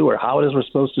supposed to do or how it is we're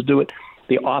supposed to do it.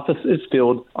 The office is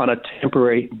filled on a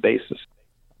temporary basis.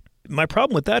 My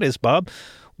problem with that is, Bob,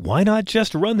 why not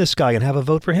just run this guy and have a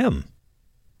vote for him?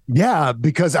 Yeah,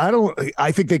 because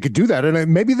I think they could do that.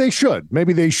 And maybe they should.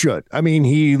 I mean,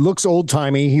 he looks old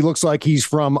timey. He looks like he's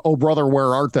from Oh Brother,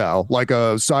 Where Art Thou? Like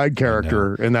a side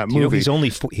character in that movie.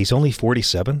 He's only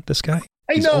 47, this guy?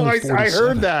 I know. I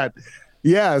heard that.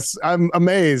 Yes, I'm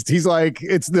amazed. He's like,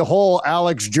 it's the whole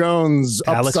Alex Jones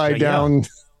upside down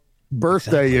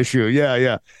birthday issue.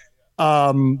 Yeah.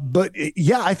 But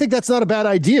yeah, I think that's not a bad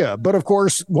idea. But of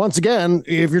course, once again,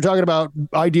 if you're talking about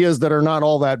ideas that are not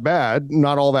all that bad,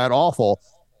 not all that awful,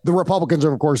 the Republicans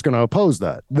are, of course, going to oppose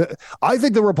that. I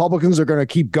think the Republicans are going to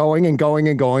keep going and going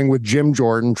and going with Jim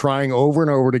Jordan, trying over and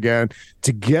over again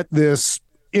to get this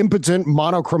impotent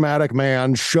monochromatic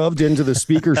man shoved into the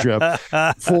speakership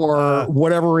for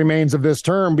whatever remains of this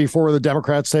term before the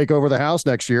Democrats take over the House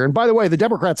next year. And by the way, the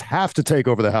Democrats have to take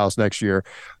over the House next year.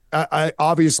 I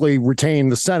obviously retain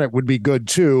the Senate would be good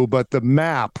too, but the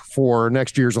map for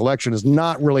next year's election is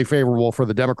not really favorable for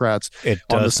the Democrats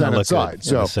on the Senate side.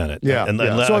 So the Senate, yeah.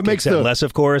 So it makes unless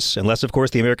of course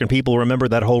the American people remember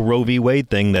that whole Roe v. Wade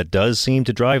thing that does seem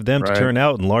to drive them to turn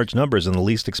out in large numbers in the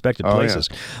least expected places.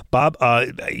 Yeah. Bob,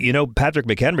 Patrick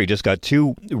McHenry just got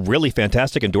two really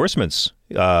fantastic endorsements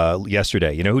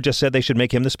yesterday. You know who just said they should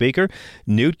make him the speaker?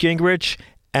 Newt Gingrich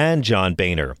and John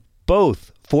Boehner,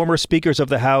 both former speakers of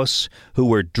the House who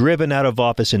were driven out of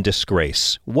office in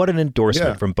disgrace. What an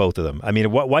endorsement from both of them. I mean,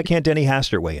 why can't Denny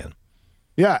Hastert weigh in?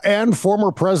 Yeah, and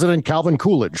former President Calvin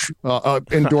Coolidge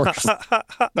endorsed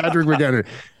Patrick McHenry.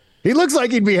 He looks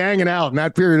like he'd be hanging out in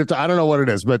that period of time. I don't know what it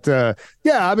is, but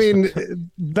I mean,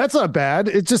 that's not bad.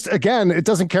 It's just, again, it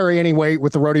doesn't carry any weight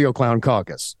with the Rodeo Clown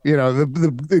Caucus. You know,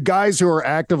 the guys who are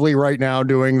actively right now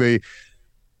doing the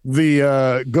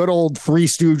good old Three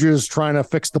Stooges trying to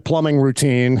fix the plumbing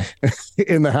routine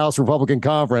in the House Republican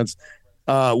Conference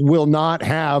will not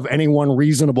have anyone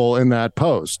reasonable in that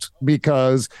post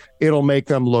because it'll make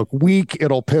them look weak.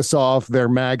 It'll piss off their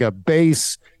MAGA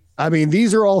base. I mean,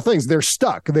 these are all things. They're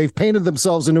stuck. They've painted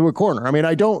themselves into a corner. I mean,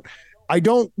 I don't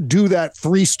do that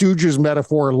Three Stooges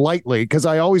metaphor lightly because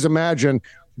I always imagine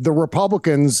the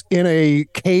Republicans in a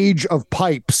cage of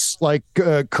pipes like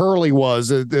Curly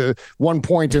was at one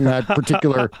point in that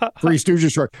particular Three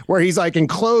Stooges story, where he's like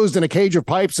enclosed in a cage of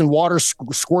pipes and water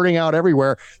squirting out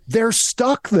everywhere. They're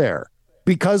stuck there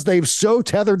because they've so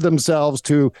tethered themselves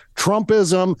to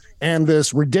Trumpism and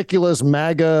this ridiculous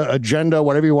MAGA agenda,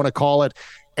 whatever you want to call it.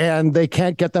 and they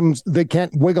can't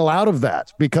wiggle out of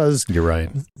that because you're right.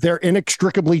 They're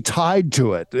inextricably tied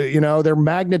to it. They're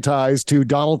magnetized to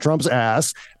Donald Trump's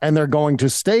ass, and they're going to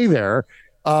stay there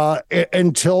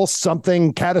until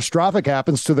something catastrophic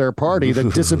happens to their party that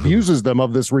disabuses them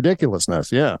of this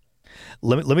ridiculousness. Yeah.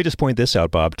 Let me just point this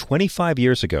out, Bob. 25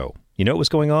 years ago, you know what was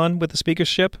going on with the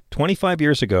speakership? 25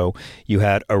 years ago, you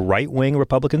had a right-wing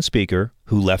Republican speaker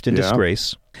who left in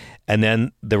disgrace. And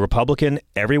then the Republican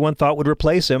everyone thought would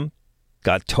replace him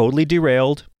got totally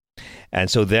derailed. And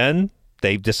so then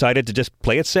they decided to just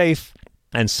play it safe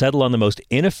and settle on the most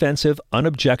inoffensive,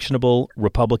 unobjectionable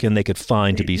Republican they could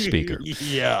find to be speaker.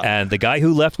 Yeah. And the guy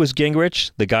who left was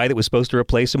Gingrich. The guy that was supposed to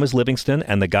replace him was Livingston.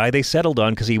 And the guy they settled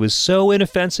on, because he was so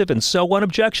inoffensive and so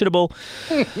unobjectionable,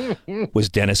 was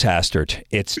Dennis Hastert.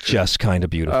 It's just kind of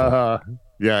beautiful.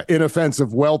 Yeah,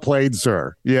 inoffensive. Well played,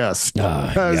 sir. Yes.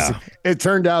 It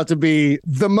turned out to be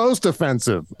the most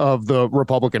offensive of the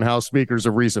Republican House speakers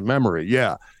of recent memory.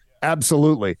 Yeah.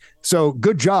 Absolutely. So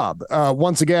good job.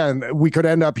 Once again, we could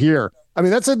end up here. I mean,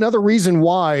 that's another reason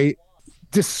why,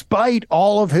 despite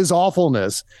all of his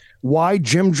awfulness, why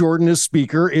Jim Jordan as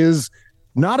speaker is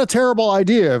not a terrible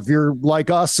idea if you're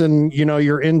like us and,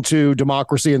 you're into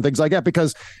democracy and things like that,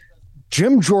 because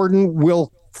Jim Jordan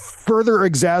will further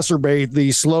exacerbate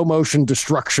the slow motion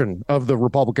destruction of the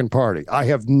Republican Party. I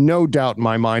have no doubt in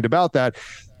my mind about that.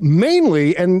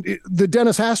 Mainly, and the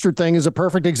Dennis Hastert thing is a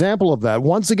perfect example of that.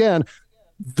 Once again,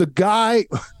 the guy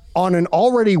on an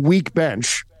already weak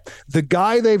bench, the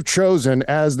guy they've chosen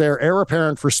as their heir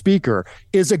apparent for speaker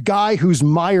is a guy who's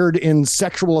mired in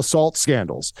sexual assault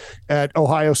scandals at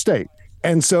Ohio State.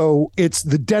 And so it's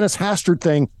the Dennis Hastert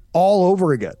thing all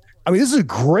over again. I mean, this is a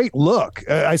great look.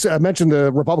 I mentioned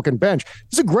the Republican bench.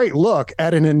 This is a great look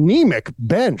at an anemic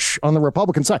bench on the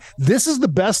Republican side. This is the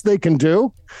best they can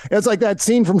do. It's like that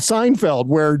scene from Seinfeld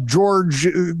where George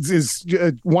is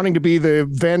wanting to be the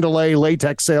Vandelay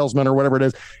latex salesman or whatever it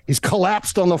is. He's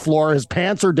collapsed on the floor. His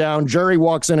pants are down. Jerry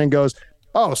walks in and goes,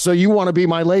 "Oh, so you want to be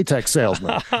my latex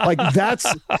salesman?" Like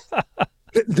that's...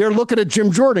 They're looking at Jim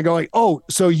Jordan going, "Oh,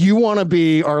 so you want to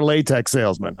be our latex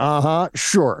salesman?"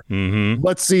 Sure. Mm-hmm.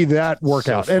 Let's see that work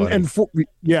out.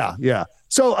 Yeah.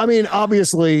 So, I mean,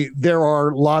 obviously, there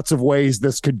are lots of ways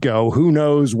this could go. Who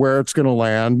knows where it's going to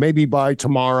land? Maybe by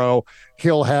tomorrow,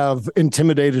 he'll have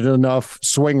intimidated enough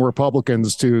swing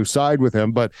Republicans to side with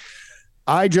him. But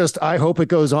I hope it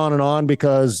goes on and on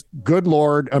because, good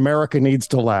Lord, America needs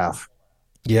to laugh.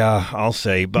 Yeah, I'll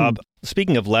say, Bob.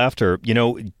 Speaking of laughter,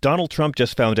 Donald Trump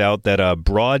just found out that a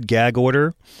broad gag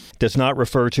order does not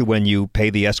refer to when you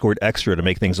pay the escort extra to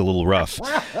make things a little rough.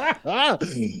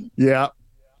 Yeah.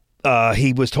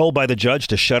 He was told by the judge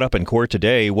to shut up in court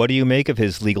today. What do you make of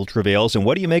his legal travails? And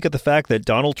what do you make of the fact that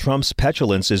Donald Trump's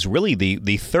petulance is really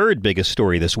the third biggest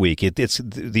story this week? It's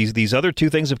these other two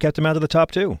things have kept him out of the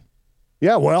top two.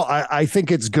 Yeah, well, I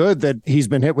think it's good that he's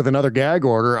been hit with another gag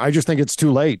order. I just think it's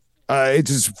too late. It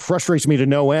just frustrates me to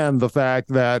no end, the fact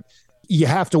that you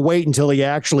have to wait until he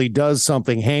actually does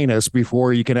something heinous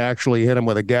before you can actually hit him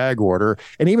with a gag order.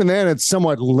 And even then, it's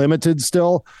somewhat limited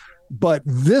still. But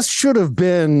this should have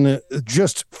been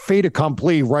just fait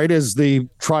accompli right as the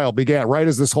trial began, right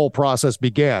as this whole process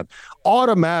began.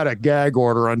 Automatic gag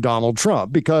order on Donald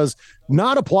Trump, because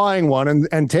not applying one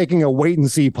and taking a wait and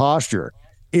see posture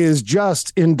is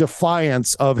just in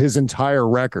defiance of his entire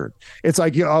record. It's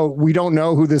like, we don't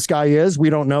know who this guy is. We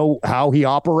don't know how he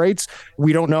operates.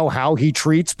 We don't know how he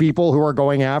treats people who are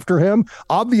going after him.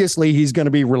 Obviously, he's going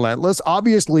to be relentless.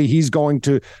 Obviously, he's going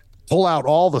to pull out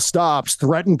all the stops,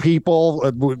 threaten people.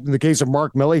 In the case of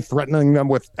Mark Milley, threatening them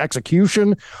with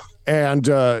execution. And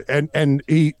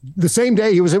he, the same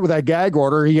day he was hit with that gag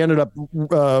order, he ended up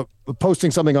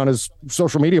posting something on his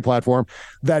social media platform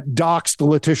that doxed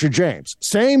Letitia James.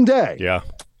 Same day.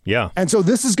 Yeah. And so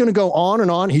this is going to go on and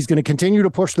on. He's going to continue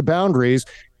to push the boundaries.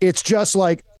 It's just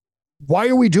like, why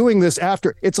are we doing this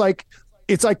after? It's like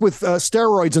with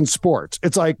steroids in sports.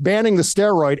 It's like banning the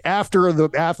steroid after the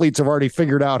athletes have already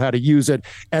figured out how to use it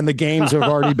and the games have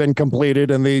already been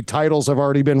completed and the titles have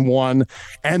already been won,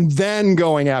 and then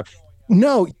going out.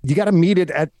 No, you got to meet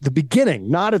it at the beginning,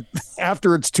 not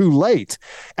after it's too late.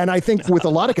 And I think with a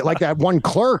lot of like that one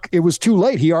clerk, it was too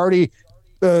late. He already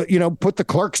put the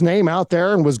clerk's name out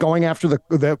there and was going after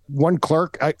the one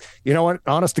clerk. You know what?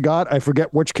 Honest to God, I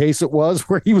forget which case it was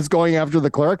where he was going after the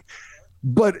clerk.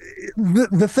 But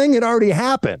the thing had already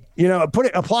happened.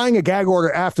 Applying a gag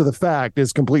order after the fact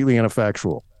is completely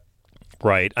ineffectual.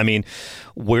 Right. I mean,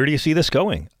 where do you see this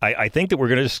going? I think that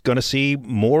we're just going to see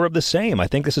more of the same. I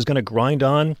think this is going to grind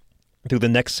on through the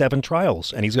next 7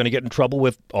 trials, and he's going to get in trouble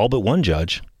with all but one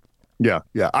judge. Yeah.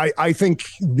 I think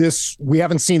we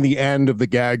haven't seen the end of the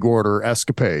gag order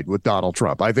escapade with Donald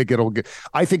Trump. I think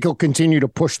he'll continue to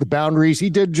push the boundaries.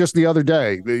 He did just the other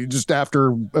day, just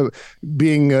after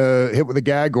being hit with a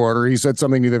gag order. He said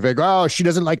something to the effect, "Oh, she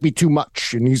doesn't like me too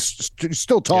much," and he's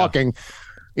still talking.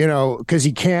 Yeah. Because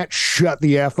he can't shut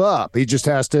the F up. He just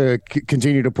has to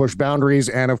continue to push boundaries.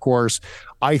 And of course,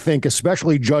 I think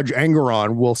especially Judge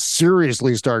Engoron will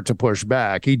seriously start to push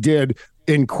back. He did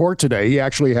in court today. He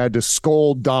actually had to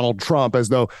scold Donald Trump as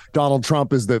though Donald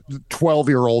Trump is the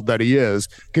 12-year-old that he is,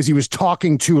 because he was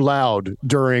talking too loud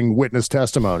during witness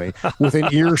testimony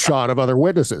within earshot of other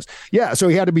witnesses. Yeah. So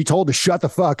he had to be told to shut the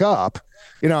fuck up.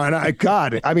 And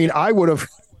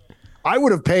I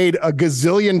would have paid $1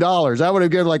 gazillion. I would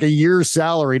have given like a year's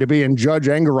salary to be in Judge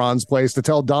Engoron's place to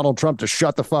tell Donald Trump to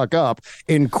shut the fuck up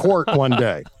in court one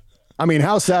day. I mean,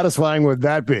 how satisfying would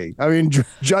that be? I mean,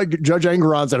 Judge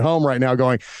Engoron's at home right now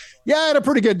going, "Yeah, I had a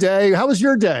pretty good day. How was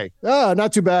your day?" "Oh,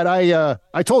 not too bad. I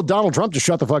told Donald Trump to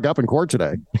shut the fuck up in court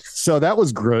today." So that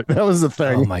was great. That was the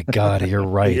thing. Oh, my God. You're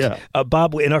right. Yeah.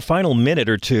 Bob, in our final minute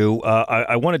or two,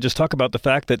 I want to just talk about the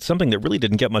fact that something that really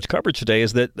didn't get much coverage today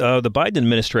is that the Biden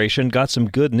administration got some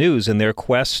good news in their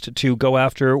quest to go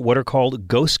after what are called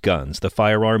ghost guns, the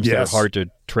firearms that are hard to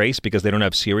trace because they don't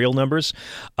have serial numbers.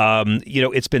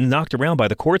 It's been knocked around by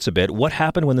the courts a bit. What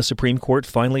happened when the Supreme Court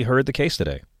finally heard the case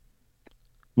today?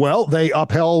 Well, they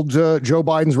upheld Joe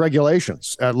Biden's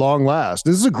regulations at long last.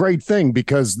 This is a great thing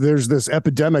because there's this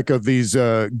epidemic of these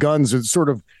guns. It's sort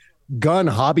of gun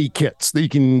hobby kits that you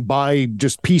can buy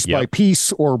just piece by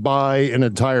piece or buy an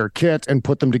entire kit and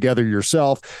put them together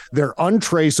yourself. They're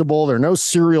untraceable. There are no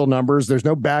serial numbers. There's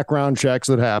no background checks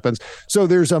that happens. So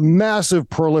there's a massive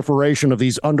proliferation of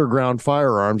these underground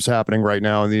firearms happening right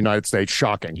now in the United States.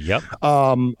 Shocking. Yep.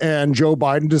 And Joe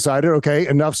Biden decided, okay,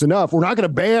 enough's enough. We're not going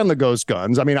to ban the ghost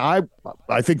guns. I mean, I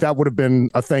think that would have been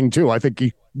a thing too. I think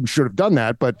he should have done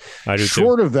that, but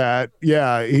short of that,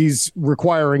 he's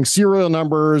requiring serial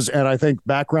numbers and I think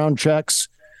background checks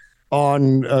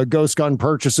on ghost gun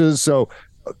purchases. So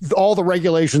all the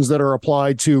regulations that are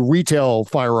applied to retail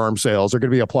firearm sales are going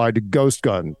to be applied to ghost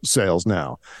gun sales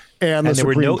now. And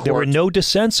there were no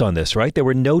dissents on this, right? There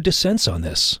were no dissents on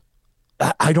this.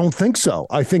 I don't think so.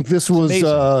 I think this was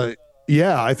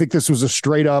I think this was a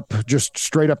straight up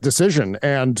decision.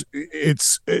 And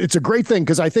it's a great thing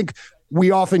because I think we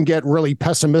often get really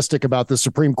pessimistic about the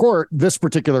Supreme Court, this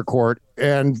particular court,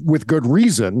 and with good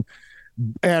reason.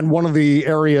 And one of the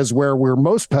areas where we're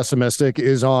most pessimistic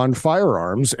is on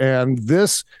firearms. And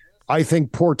this, I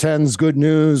think, portends good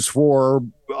news for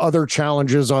other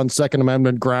challenges on Second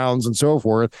Amendment grounds and so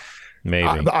forth. Maybe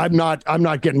I'm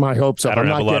not getting my hopes up. I don't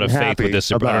have a lot of faith with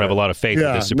this. I don't have a lot of faith with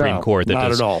the Supreme Court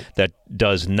that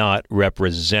does not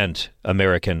represent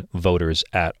American voters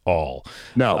at all.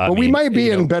 No, but we might be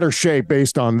in better shape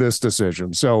based on this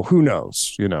decision. So who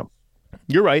knows?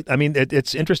 You're right. I mean,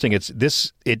 it's interesting.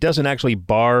 It doesn't actually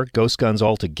bar ghost guns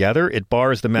altogether. It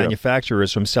bars the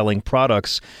manufacturers from selling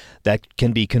products that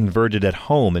can be converted at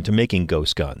home into making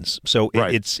ghost guns. So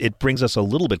it brings us a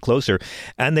little bit closer.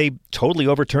 And they totally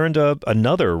overturned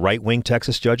another right-wing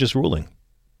Texas judge's ruling.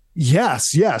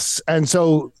 Yes. And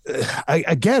so,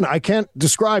 I can't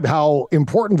describe how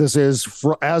important this is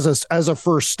as a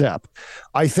first step.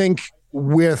 I think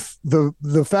with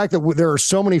the fact that there are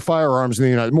so many firearms in the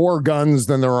United States, more guns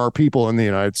than there are people in the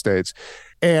United States,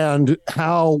 and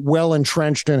how well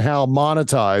entrenched and how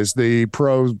monetized the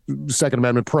pro Second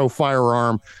Amendment, pro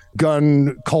firearm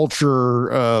gun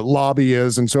culture lobby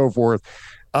is and so forth,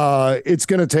 it's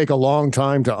going to take a long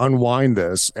time to unwind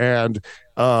this. And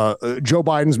Joe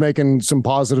Biden's making some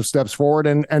positive steps forward.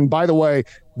 And by the way,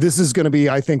 this is going to be,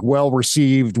 I think, well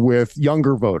received with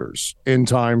younger voters in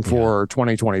time for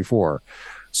 2024.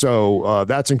 So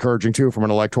that's encouraging, too, from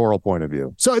an electoral point of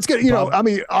view. So it's good.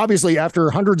 Obviously, after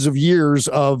hundreds of years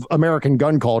of American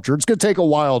gun culture, it's going to take a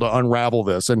while to unravel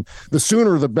this. And the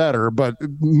sooner, the better. But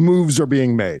moves are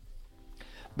being made.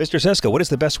 Mr. Seska, what is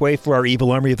the best way for our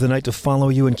evil army of the night to follow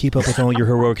you and keep up with all your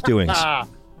heroic doings?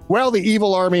 Well, the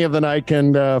evil army of the night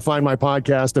can find my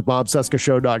podcast at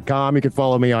bobceskashow.com. You can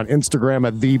follow me on Instagram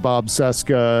at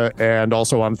 @TheBobCeska and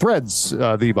also on Threads,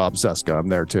 @TheBobCeska. I'm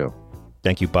there, too.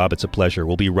 Thank you, Bob. It's a pleasure.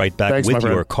 We'll be right back with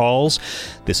your calls.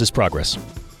 This is Progress.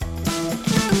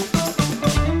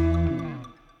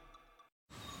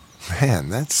 Man,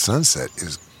 that sunset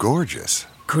is gorgeous.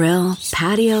 Grill,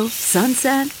 patio,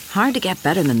 sunset. Hard to get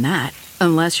better than that.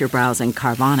 Unless you're browsing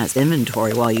Carvana's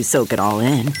inventory while you soak it all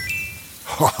in.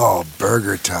 Oh,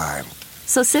 burger time.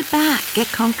 So sit back, get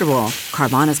comfortable.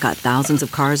 Carvana's got thousands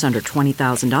of cars under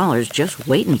 $20,000 just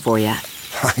waiting for you.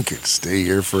 I could stay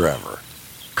here forever.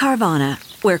 Carvana,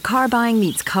 where car buying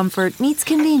meets comfort meets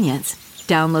convenience.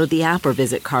 Download the app or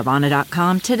visit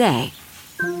Carvana.com today.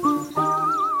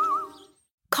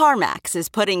 CarMax is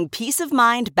putting peace of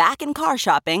mind back in car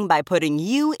shopping by putting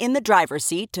you in the driver's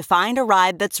seat to find a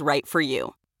ride that's right for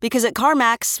you. Because at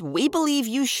CarMax, we believe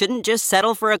you shouldn't just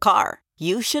settle for a car.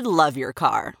 You should love your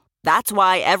car. That's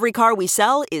why every car we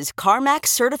sell is CarMax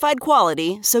certified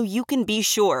quality, so you can be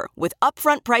sure with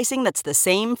upfront pricing that's the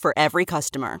same for every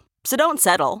customer. So don't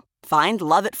settle. Find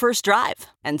love at first drive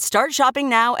and start shopping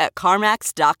now at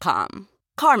CarMax.com.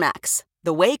 CarMax,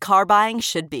 the way car buying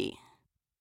should be.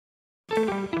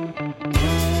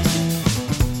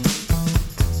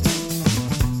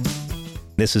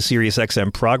 This is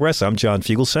SiriusXM Progress. I'm John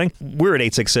Fugelsang. We're at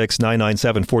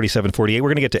 866-997-4748. We're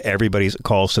going to get to everybody's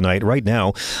calls tonight. Right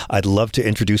now, I'd love to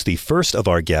introduce the first of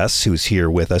our guests who's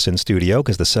here with us in studio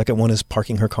because the second one is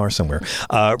parking her car somewhere.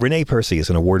 Renee Percy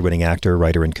is an award-winning actor,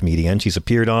 writer, and comedian. She's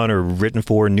appeared on or written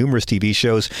for numerous TV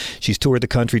shows. She's toured the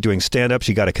country doing stand-up.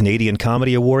 She got a Canadian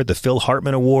Comedy Award, the Phil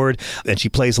Hartman Award, and she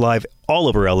plays live all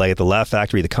over L.A. at the Laugh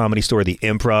Factory, the Comedy Store, the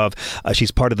Improv. She's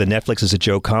part of the Netflix Is a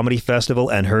Joke Comedy Festival,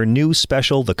 and her new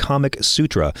special, The Comic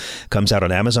Sutra, comes out on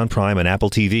Amazon Prime and Apple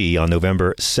TV on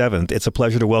November 7th. It's a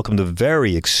pleasure to welcome the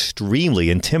very extremely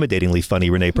intimidatingly funny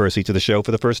Renee Percy to the show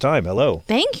for the first time. Hello.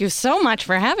 Thank you so much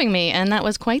for having me, and that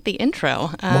was quite the intro.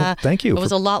 Well, thank you. It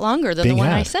was a lot longer than the one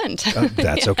I sent.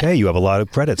 That's okay. You have a lot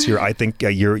of credits. I think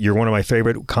you're one of my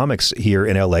favorite comics here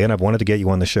in L.A., and I've wanted to get you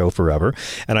on the show forever.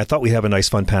 And I thought we'd have a nice,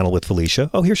 fun panel with Felicia.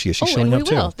 Oh, here she is. She's showing up,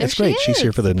 too. That's great. She's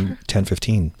here for the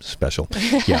 10:15 special.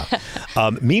 Yeah.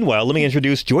 Meanwhile, let me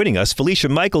introduce joining us. Felicia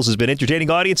Michaels has been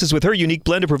entertaining audiences with her unique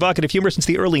blend of provocative humor since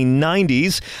the early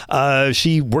 90s.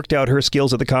 She worked out her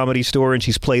skills at the Comedy Store, and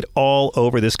she's played all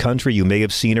over this country. You may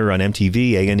have seen her on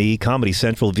MTV, A&E, Comedy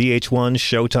Central, VH1,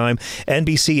 Showtime,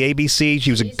 NBC, ABC. She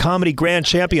was a comedy grand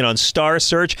champion on Star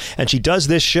Search, and she does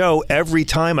this show every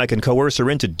time I can coerce her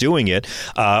into doing it.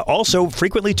 Also,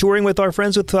 frequently touring with our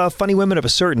friends with funny women of a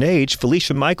certain age.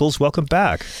 Felicia Michaels, welcome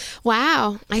back.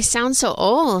 Wow, I sound so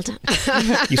old.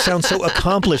 You sound so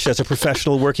accomplished as a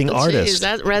professional working artist.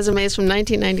 That resume is from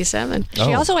 1997.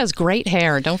 She also has great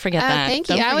hair. Don't forget that. Thank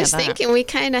you. I was thinking we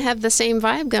kind of have the same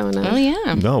vibe going on. Oh,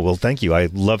 yeah. No, well, thank you. I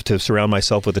love to surround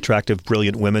myself with attractive,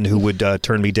 brilliant women who would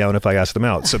turn me down if I asked them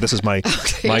out. So this is my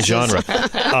genre.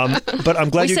 But I'm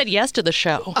glad we said yes to the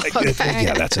show.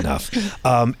 Yeah, that's enough.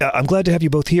 I'm glad to have you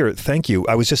both here. Thank you.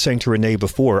 I was just saying to Renee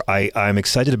before, I'm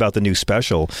excited about the new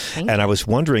special, and I was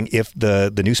wondering if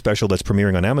the new special that's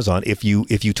premiering on Amazon, if you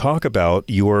talk about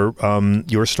your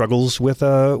struggles with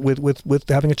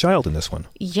having a child in this one.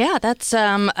 Yeah, that's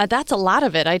a lot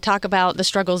of it. I talk about the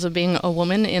struggles of being a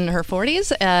woman in her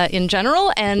 40s in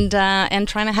general, and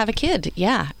trying to have a kid.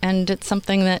 Yeah, and it's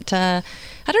something that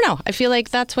I don't know. I feel like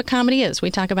that's what comedy is.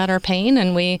 We talk about our pain,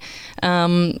 and we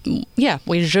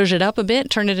zhuzh it up a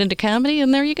bit, turn it into comedy,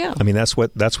 and there you go. I mean, that's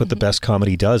what the best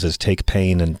comedy does, is take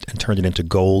pain and turn it into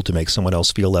gold to make someone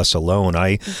else feel less alone.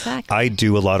 I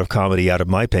do a lot of comedy out of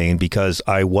my pain because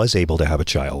I was able to have a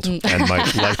child, and my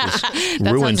life is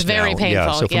that ruined sounds very now. painful.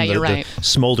 Yeah, so from you're right. The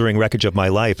smoldering wreckage of my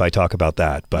life, I talk about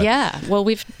that. But yeah, well,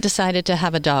 we've decided to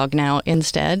have a dog now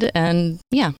instead, and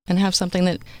have something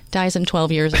that dies in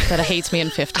 12 years instead of hates me in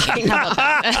 50. How about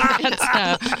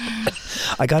that?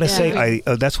 I gotta say,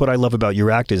 that's what I love about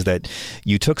your act, is that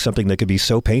you took something that could be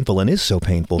so painful and is so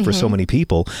painful for so many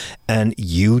people, and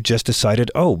you just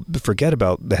decided, forget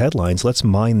about the headlines, let's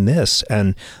mine this.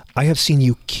 And I have seen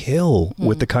you kill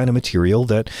with the kind of material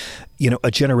that,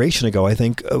 a generation ago, I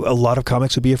think a lot of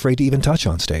comics would be afraid to even touch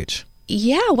on stage.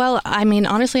 Yeah, well, I mean,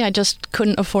 honestly, I just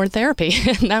couldn't afford therapy.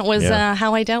 That was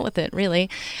how I dealt with it, really.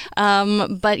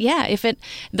 But yeah,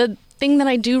 the thing that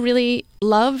I do really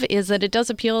love is that it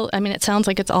does appeal. I mean, it sounds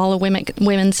like it's all a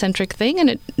women-centric thing, and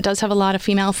it does have a lot of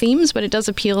female themes, but it does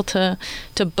appeal to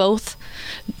both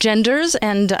genders.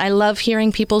 And I love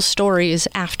hearing people's stories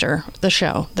after the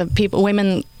show.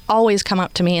 Women always come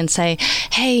up to me and say,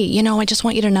 hey, I just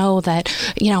want you to know that,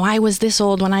 I was this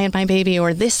old when I had my baby,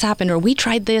 or this happened, or we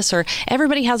tried this, or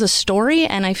everybody has a story.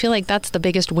 And I feel like that's the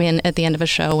biggest win at the end of a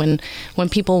show, when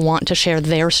people want to share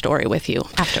their story with you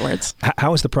afterwards.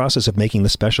 How is the process of making the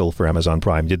special for Amazon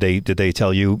Prime? Did they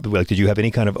tell you, did you have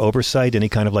any kind of oversight, any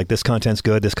kind of like, this content's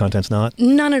good, this content's not?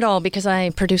 None at all, because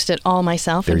I produced it all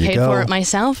myself and paid for it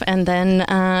myself, and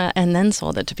then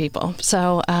sold it to people.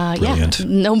 So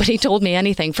nobody told me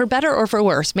anything. For better or for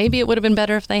worse. Maybe it would have been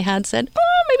better if they had said,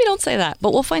 maybe maybe don't say that,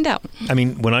 but we'll find out. I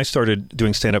mean, when I started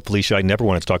doing stand-up, Felicia, I never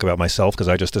wanted to talk about myself because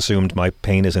I just assumed my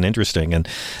pain isn't interesting. And,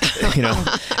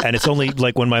 and it's only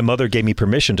like when my mother gave me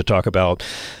permission to talk about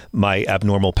my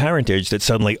abnormal parentage that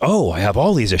suddenly, I have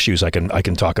all these issues I can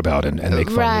talk about and make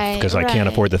fun of because I can't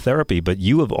afford the therapy. But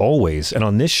you have always, and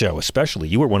on this show especially,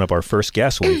 you were one of our first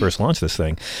guests when we first launched this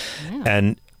thing. Yeah.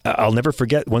 And I'll never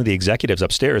forget one of the executives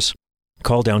upstairs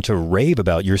called down to rave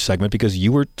about your segment because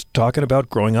you were talking about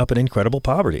growing up in incredible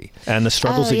poverty and the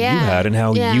struggles that you had and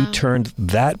how you turned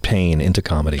that pain into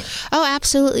comedy. Oh,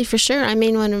 absolutely, for sure. I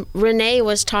mean, when Renee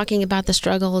was talking about the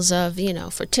struggles of,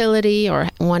 fertility or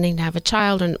wanting to have a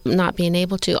child and not being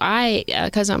able to, I,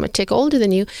 because I'm a tick older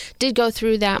than you, did go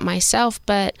through that myself.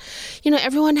 But,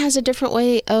 everyone has a different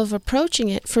way of approaching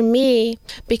it. For me,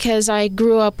 because I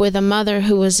grew up with a mother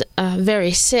who was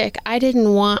very sick,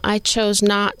 I chose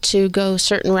not to go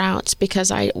certain routes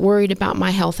because I worried about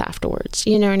my health afterwards.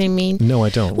 You know what I mean? No, I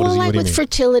don't. What with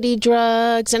fertility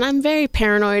drugs, and I'm very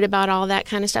paranoid about all that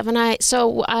kind of stuff. And I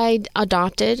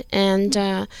adopted, and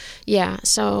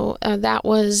so that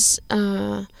was.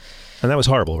 And that was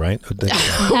horrible, right?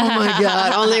 Oh my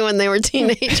God! Only when they were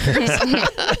teenagers.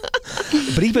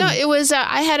 But even it was.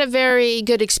 I had a very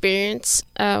good experience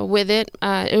with it.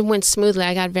 It went smoothly.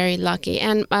 I got very lucky,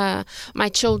 and my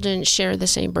children share the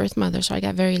same birth mother, so I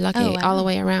got very lucky all the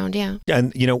way around. Yeah.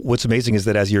 And what's amazing is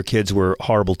that as your kids were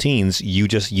horrible teens, you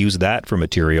just used that for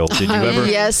material. Did you ever?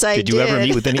 Yes, I did. Did you ever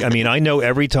meet with any? I mean, I know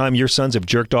every time your sons have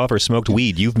jerked off or smoked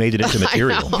weed, you've made it into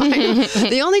material. I know.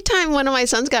 The only time one of my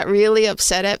sons got really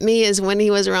upset at me is when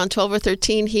he was around 12 or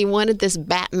 13. He wanted this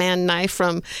Batman knife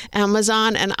from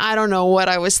Amazon, and I don't know what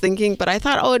I was thinking, but I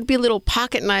thought, it'd be a little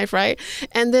pocket knife, right?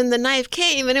 And then the knife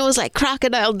came, and it was like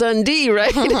Crocodile Dundee,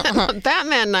 right? A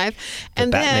Batman knife.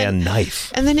 And Batman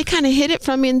knife. And then he kind of hid it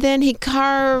from me, and then he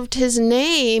carved his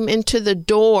name into the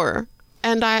door.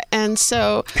 And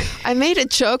so I made a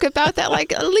joke about that,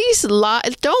 like, at least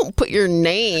don't put your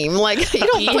name, like, you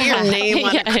don't put your name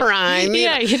on a crime.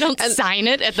 You don't sign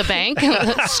it at the bank.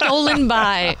 Stolen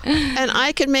by. And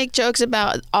I could make jokes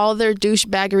about all their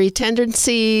douchebaggery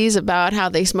tendencies, about how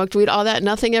they smoked weed, all that.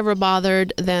 Nothing ever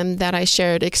bothered them that I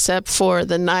shared except for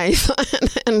the knife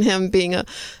and him being a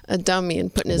dummy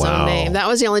and putting his own name. That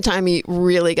was the only time he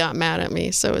really got mad at me.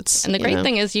 So it's And the great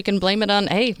thing is you can blame it on,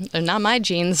 hey, they're not my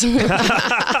genes.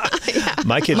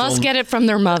 My kids must get it from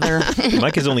their mother.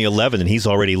 My kid's only 11, and he's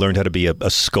already learned how to be a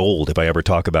scold if I ever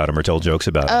talk about him or tell jokes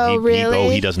about him. Oh,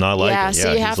 really? He does not like it. Yeah,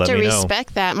 so you have to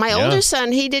respect that. My older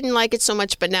son, he didn't like it so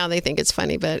much, but now they think it's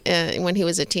funny. But when he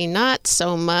was a teen, not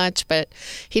so much, but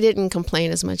he didn't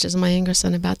complain as much as my younger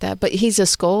son about that. But he's a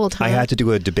scold, huh? I had to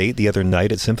do a debate the other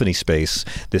night at Symphony Space,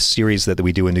 this series that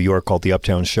we do in New York called the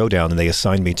Uptown Showdown, and they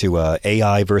assigned me to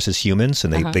AI versus humans,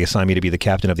 and they assigned me to be the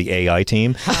captain of the AI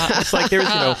team. It's like there's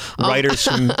writers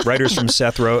from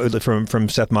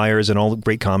Seth Meyers and all the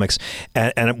great comics,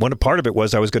 and one part of it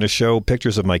was I was going to show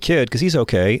pictures of my kid because he's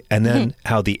okay, and then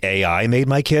how the AI made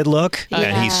my kid look,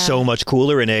 and he's so much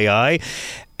cooler in AI,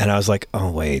 and I was like,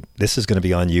 oh wait, this is going to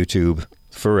be on YouTube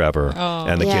forever,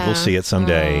 and the kid will see it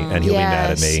someday, and he'll be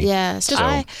mad at me. Yes,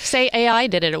 so, say AI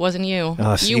did it. It wasn't you.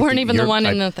 You weren't even the one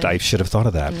in the thing. I should have thought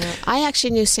of that. Yeah. I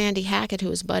actually knew Sandy Hackett, who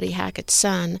was Buddy Hackett's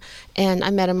son, and I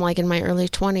met him like in my early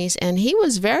 20s, and he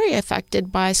was very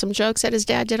affected by some jokes that his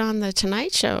dad did on The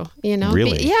Tonight Show.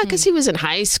 Really? Yeah, because he was in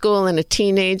high school and a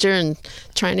teenager and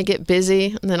trying to get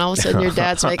busy, and then all of a sudden your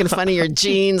dad's making fun of your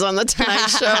jeans on The Tonight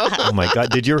Show. Oh my God!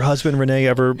 Did your husband Renee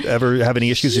ever have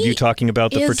any issues of you talking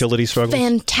about the fertility struggles?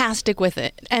 Fantastic with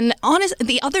it. And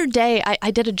the other day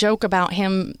I did a joke about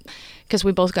him because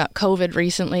we both got COVID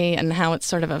recently and how it's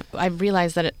sort of I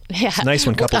realized that it's nice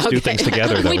when couples do things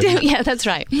together, though. We do, yeah, that's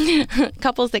right.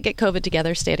 Couples that get COVID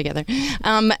together stay together.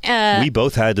 We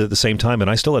both had it at the same time, and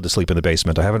I still had to sleep in the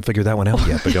basement. I haven't figured that one out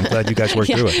yet, but I'm glad you guys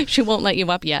worked through it. She won't let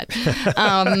you up yet.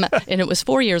 And it was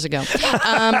 4 years ago.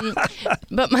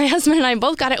 But my husband and I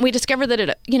both got it, and we discovered that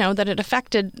it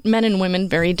affected men and women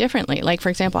very differently. Like, for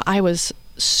example, I was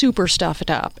super stuffed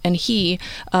up, and he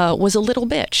was a little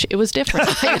bitch. It was different.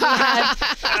 He had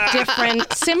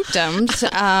different symptoms.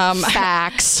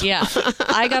 Facts. Yeah.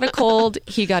 I got a cold.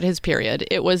 He got his period.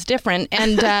 It was different.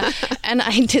 And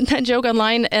I did that joke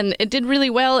online, and it did really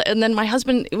well. And then my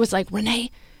husband was like, Renee,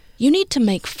 you need to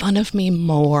make fun of me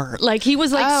more. Like, he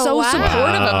was like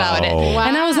supportive about it. Wow.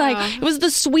 And I was like, it was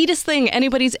the sweetest thing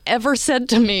anybody's ever said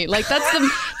to me. Like, that's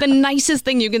the nicest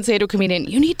thing you can say to a comedian.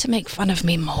 You need to make fun of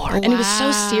me more. And he was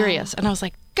so serious. And I was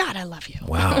like, God, I love you.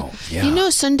 Wow. Yeah. You know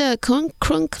Sunda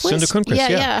Kronquist? Sunda Kronquist,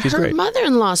 yeah. She's her great.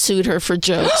 mother-in-law sued her for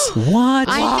jokes. What?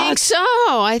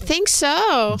 I think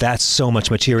so. That's so much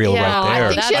material right there. I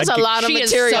think she has a lot of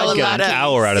material. I'd get an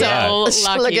hour out of that.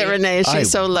 Look at Renee.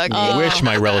 She's so lucky. I wish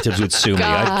my relatives would sue me.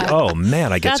 Oh,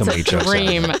 man, I get so many jokes. That's a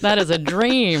dream. That is a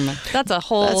dream. That's a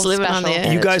whole living special. on the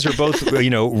edge. You guys are both,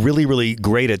 really, really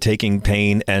great at taking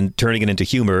pain and turning it into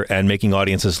humor and making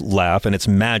audiences laugh. And it's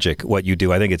magic what you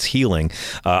do. I think it's healing.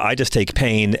 I just take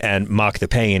pain and mock the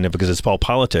pain because it's all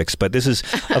politics. But this has,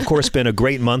 of course, been a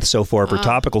great month so far for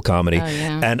topical comedy.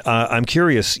 And I'm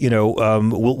curious,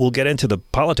 we'll get into the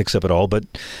politics of it all. But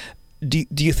do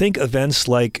you think events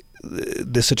like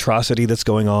this atrocity that's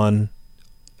going on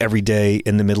every day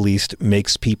in the Middle East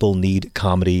makes people need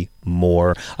comedy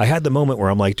more? I had the moment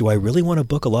where I'm like, do I really want to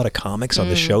book a lot of comics on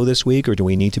the show this week, or do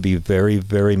we need to be very,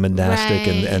 very monastic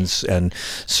and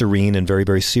serene and very,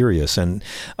 very serious? And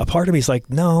a part of me is like,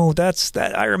 no, that's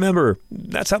I remember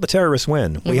that's how the terrorists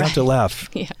win. We have to laugh.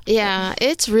 Yeah,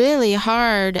 it's really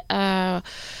hard.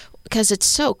 Because it's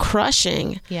so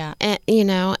crushing. Yeah. And,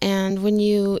 and when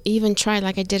you even try,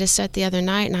 like I did a set the other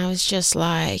night, and I was just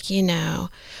like,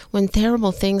 when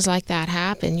terrible things like that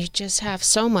happen, you just have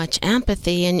so much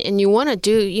empathy, and you want to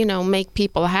do, make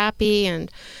people happy.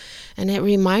 And it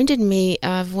reminded me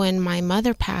of when my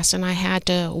mother passed and I had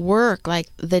to work like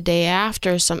the day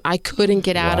after. I couldn't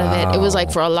get out of it. It was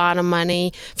like for a lot of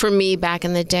money for me back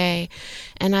in the day.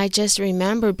 And I just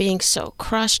remember being so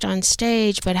crushed on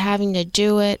stage, but having to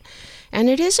do it. And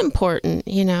it is important,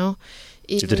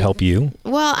 Did it help you?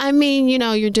 Well, I mean,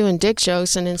 you're doing dick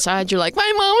jokes, and inside you're like,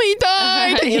 my mommy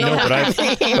died.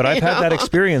 But I've had that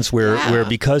experience where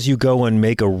because you go and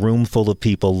make a room full of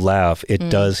people laugh, it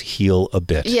does heal a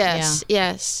bit. Yes.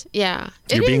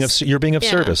 You're being of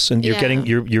service, and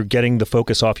you're getting the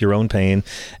focus off your own pain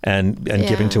and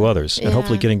giving to others, and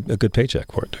hopefully getting a good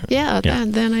paycheck for it.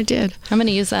 Then I did. I'm going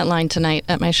to use that line tonight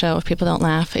at my show. If people don't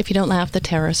laugh, if you don't laugh, the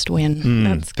terrorists win.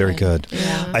 That's very good.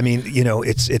 Yeah. I mean,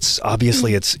 it's obviously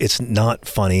it's not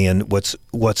funny, and what's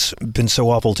been so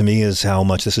awful to me is how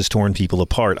much this has torn people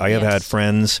apart. I have had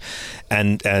friends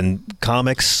and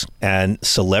comics and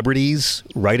celebrities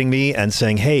writing me and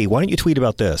saying, "Hey, why don't you tweet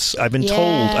about this? I've been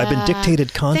told, I've been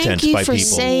dictated content by people. Thank you for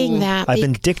saying that. I've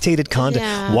been dictated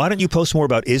content. Why don't you post more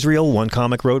about Israel?" One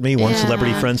comic wrote me. One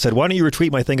celebrity friend said, "Why don't you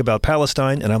retweet my thing about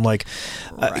Palestine?" And I'm like,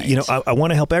 I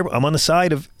want to help. I'm on the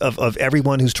side of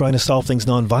everyone who's trying to solve things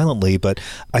nonviolently. But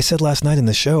I said last night in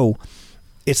the show,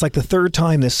 it's like the third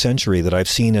time this century that I've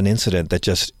seen an incident that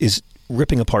just is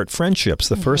ripping apart friendships.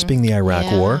 The first being the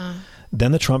Iraq War,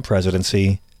 then the Trump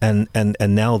presidency, and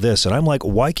now this. And I'm like,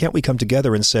 why can't we come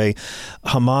together and say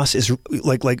Hamas is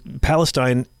like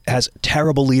Palestine has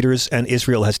terrible leaders and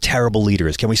Israel has terrible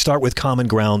leaders? Can we start with common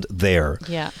ground there?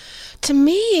 Yeah. To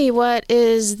me, what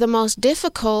is the most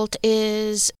difficult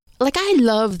is, like, I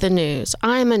love the news.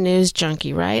 I'm a news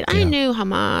junkie, right? I knew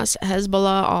Hamas,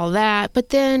 Hezbollah, all that, but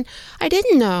then I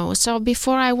didn't know. So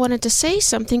before I wanted to say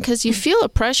something, because you feel a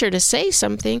pressure to say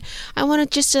something, I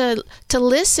wanted just to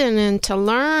listen and to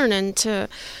learn and to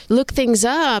look things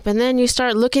up. And then you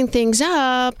start looking things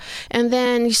up, and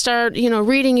then you start,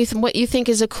 reading what you think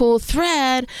is a cool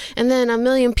thread, and then a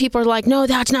million people are like, no,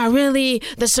 that's not really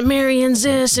the Sumerians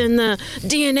this and the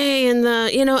DNA and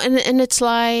the, and it's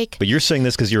like... But you're saying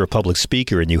this because you're a public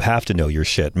speaker and you have to know your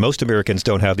shit. Most Americans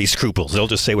don't have these scruples. They'll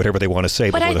just say whatever they want to say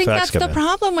before the facts come in. But I think that's the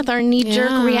problem with our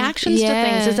knee-jerk reactions to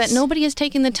things, is that nobody is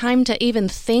taking the time to even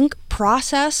think,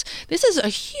 process. This is a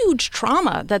huge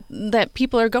trauma that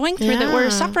people are going through, that we're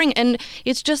suffering, and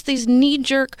it's just these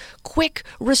knee-jerk, quick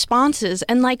responses.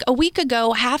 And like a week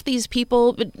ago, half these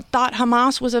people thought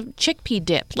Hamas was a chickpea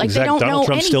dip. Like they don't know Donald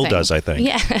Trump anything. still does, I think.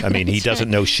 Yeah. I mean, he doesn't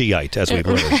know Shiite, as we've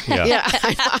learned. Yeah.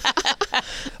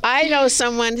 I know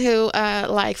someone who,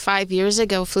 like 5 years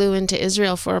ago, flew into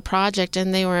Israel for a project,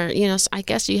 and they were, I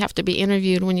guess you have to be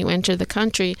interviewed when you enter the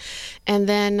country. And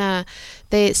then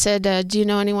they said, do you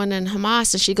know anyone in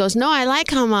Hamas? And she goes, no, I like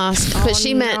Hamas. But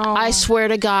she meant, I swear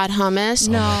to God, hummus.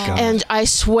 No. And I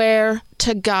swear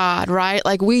to God, right?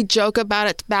 Like, we joke about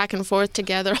it back and forth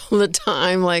together all the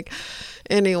time. Like,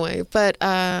 anyway, but...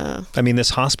 I mean,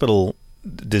 this hospital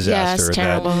disaster. It's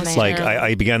terrible.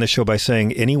 I began the show by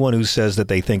saying, anyone who says that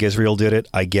they think Israel did it,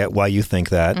 I get why you think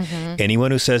that.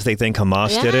 Anyone who says they think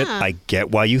Hamas did it, I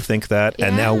get why you think that.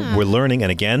 And now we're learning,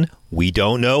 and again, We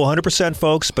don't know 100%,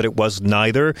 folks, but it was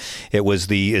neither. It was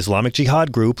the Islamic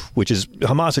Jihad group, which is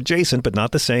Hamas adjacent, but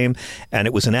not the same. And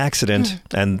it was an accident.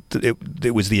 And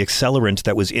it was the accelerant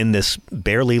that was in this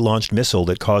barely launched missile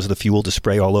that caused the fuel to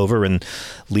spray all over and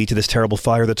lead to this terrible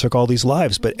fire that took all these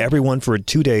lives. But everyone for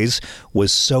 2 days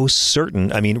was so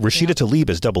certain. I mean, Rashida Tlaib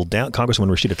has doubled down. Congresswoman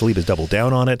Rashida Tlaib has doubled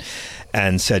down on it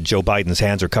and said Joe Biden's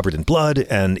hands are covered in blood.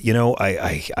 And,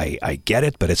 I get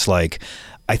it, but it's like,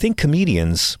 I think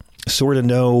comedians sort of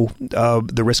know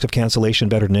the risk of cancellation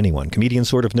better than anyone. Comedians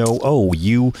sort of know,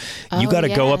 you got to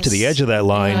go up to the edge of that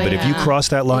line, but if you cross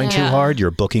that line too hard,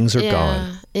 your bookings are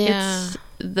gone. Yeah.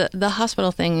 The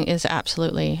hospital thing is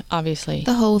absolutely, obviously.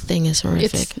 The whole thing is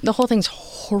horrific. The whole thing's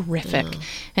horrific.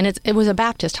 And it was a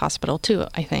Baptist hospital too,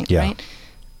 I think, right?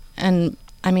 And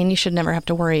I mean, you should never have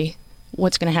to worry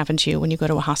what's going to happen to you when you go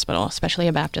to a hospital, especially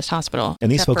a Baptist hospital.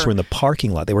 And these folks were in the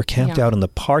parking lot. They were camped out in the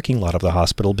parking lot of the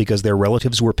hospital because their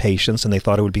relatives were patients and they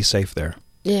thought it would be safe there.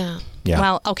 Yeah.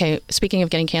 Well, okay, speaking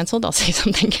of getting canceled, I'll say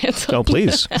something canceled. Oh,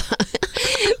 please.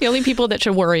 The only people that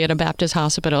should worry at a Baptist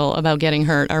hospital about getting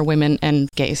hurt are women and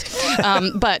gays.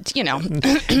 But, You know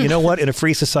what? In a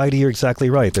free society, you're exactly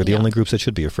right. They're the only groups that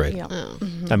should be afraid. Yeah.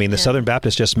 I mean, the Southern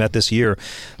Baptists just met this year.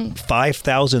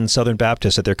 5,000 Southern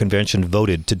Baptists at their convention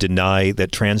voted to deny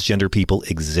that transgender people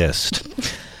exist.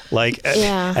 They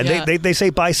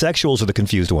say bisexuals are the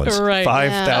confused ones. Right.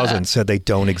 5,000 said they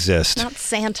don't exist. Not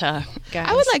Santa, guys.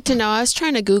 I would like to know, I was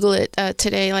trying to Google it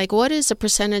today, like what is the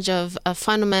percentage of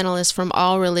fundamentalists from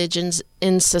all religions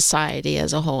in society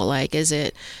as a whole? Like, is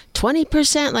it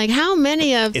 20%? Like, how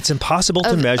many of it's impossible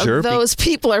to measure. Of those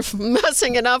people are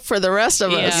messing it up for the rest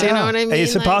of us. You know what I mean?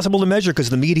 It's impossible to measure because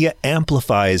the media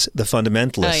amplifies the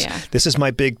fundamentalists. This is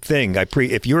my big thing.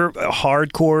 If you're a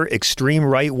hardcore, extreme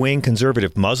right-wing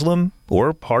conservative Muslim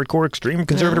or hardcore, extreme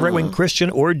conservative right-wing Christian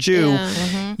or Jew,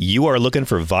 you are looking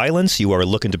for violence. You are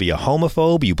looking to be a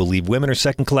homophobe. You believe women are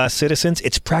second-class citizens.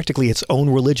 It's practically its own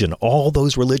religion. All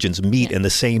those religions meet in the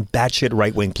same batshit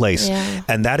right-wing place.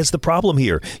 And that is the problem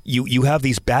here. You have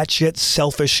these batshit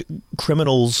selfish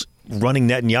criminals running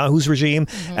Netanyahu's regime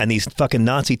and these fucking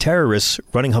Nazi terrorists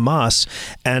running Hamas.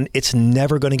 And it's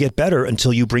never going to get better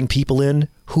until you bring people in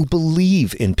who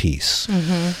believe in peace.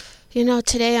 You know,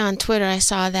 today on Twitter, I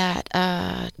saw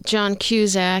that John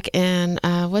Cusack and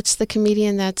what's the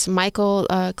comedian that's Michael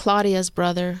Claudia's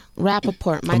brother,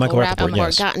 Rappaport. Michael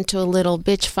Rappaport got into a little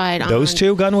bitch fight. Those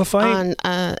two got into a fight?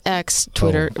 On X,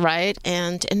 Twitter, right?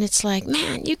 And it's like,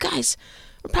 man, you guys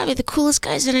are probably the coolest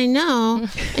guys that I know.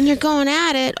 And you're going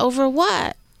at it over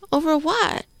what? Over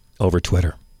what? Over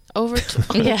Twitter.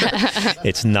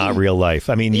 It's not real life.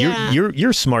 I mean,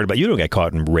 you're smart about. You don't get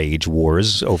caught in rage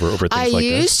wars over things like this. I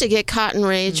used to get caught in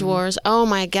rage wars. Oh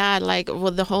my God! Like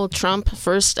with the whole Trump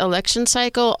first election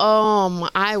cycle.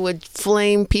 I would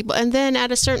flame people, and then at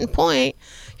a certain point,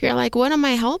 you're like, what am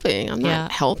I helping? I'm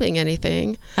not helping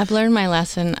anything. I've learned my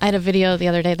lesson. I had a video the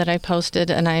other day that I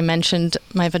posted, and I mentioned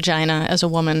my vagina as a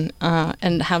woman,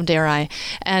 and how dare I?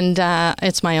 And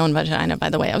it's my own vagina, by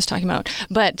the way, I was talking about.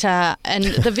 But, and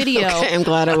the video... Okay, I'm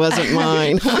glad it wasn't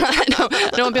mine.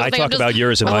 I talk about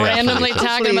yours in my randomly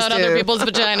talking about other people's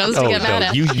vaginas to get mad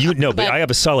at. But I have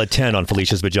a solid 10 on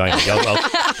Felicia's vagina.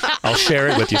 I'll share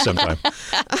it with you sometime.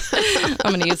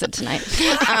 I'm going to use it tonight.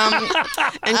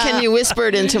 And can you whisper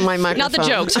it into my microphone? Not the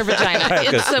jokes, her vagina.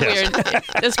 It's so weird.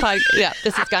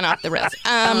 This has gone off the rails.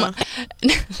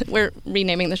 We're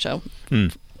renaming the show.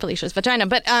 Felicia's vagina.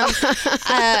 But I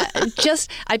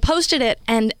posted it,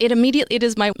 and it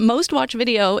is my most watched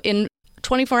video in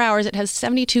 24 hours. It has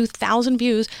 72,000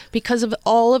 views because of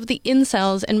all of the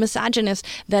incels and misogynists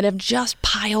that have just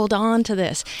piled on to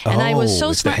this. And I was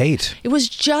so smart. The hate. It was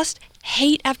just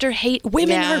hate after hate.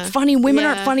 Women aren't funny. Women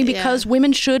aren't funny because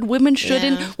women shouldn't.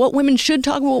 What women should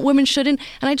talk about, what women shouldn't.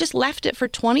 And I just left it for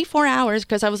 24 hours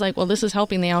because I was like, well, this is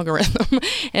helping the algorithm.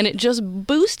 And it just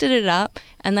boosted it up.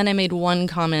 And then I made one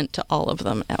comment to all of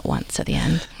them at once at the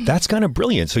end. That's kind of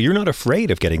brilliant. So you're not afraid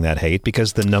of getting that hate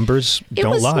because the numbers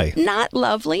don't lie. It was not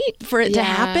lovely for it to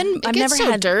happen. I've never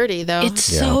had dirty though. It's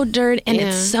so dirty and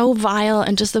it's so vile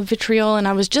and just the vitriol. And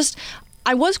I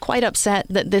was quite upset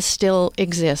that this still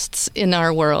exists in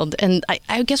our world. And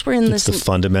I guess we're in this... It's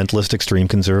the fundamentalist extreme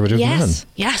conservative man.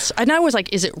 Yes. And I was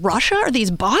like, is it Russia? Are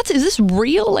these bots? Is this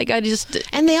real?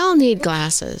 And they all need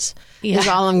glasses. is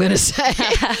all I'm going to say.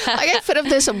 Like I put up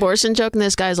this abortion joke and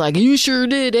this guy's like, you sure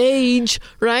did age,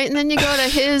 right? And then you go to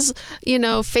his,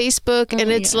 Facebook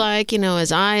and it's like,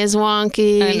 his eye is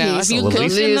wonky. I know. He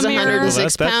could lose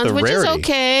 106 pounds, which is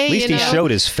okay. At least he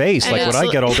showed his face. Like what I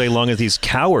get all day long is these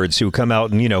cowards who come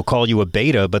out and, call you a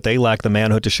beta, but they lack the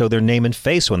manhood to show their name and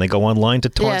face when they go online to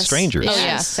taunt strangers. Oh,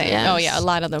 yeah. Same. Yes. Oh, yeah. A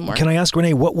lot of them were. Can I ask,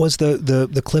 Renee, what was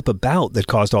the clip about that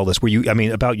caused all this?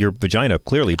 About your vagina,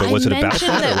 clearly, but was it about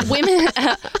that? Women,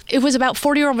 it was about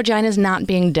 40-year-old vaginas not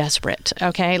being desperate,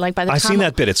 okay? Like by the time I've seen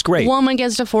that bit. It's great. Woman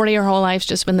gets to 40, her whole life's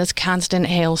just been this constant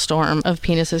hailstorm of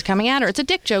penises coming at her. It's a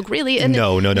dick joke, really. And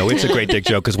no. It's a great dick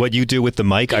joke because what you do with the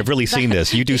mic, I've really seen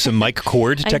this. You do some mic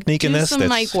cord technique in this. Some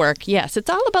mic work, yes. It's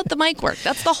all about the mic work.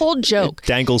 That's the whole joke. It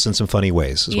dangles in some funny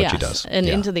ways is what she does. And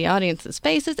into the audience's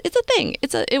face. It's a thing.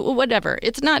 Whatever.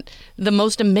 It's not the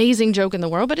most amazing joke in the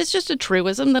world, but it's just a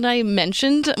truism that I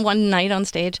mentioned one night on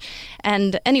stage.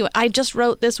 And anyway, I just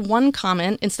wrote this one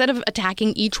comment instead of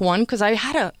attacking each one because I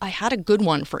had a good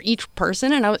one for each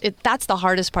person, and that's the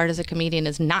hardest part as a comedian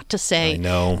is not to say. I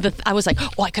know. I was like,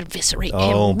 I could eviscerate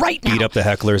him right now. Beat up the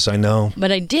hecklers. I know.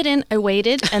 But I didn't. I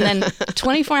waited, and then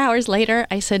 24 hours later,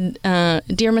 I said,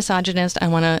 "Dear misogynist, I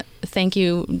want to thank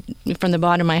you from the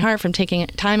bottom of my heart from taking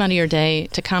time out of your day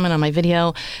to comment on my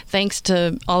video. Thanks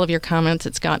to all of your comments,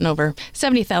 it's gotten over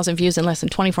 70,000 views in less than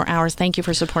 24 hours. Thank you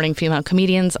for supporting female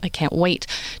comedians. I can't wait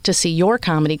to see your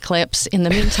comedy clips. In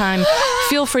the meantime,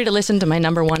 feel free to listen to my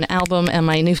 #1 album and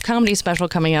my new comedy special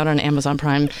coming out on Amazon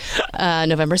Prime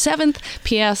November 7th.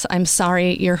 P.S. I'm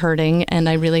sorry you're hurting, and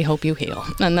I really hope you heal."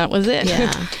 And that was it.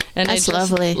 Yeah, and that's I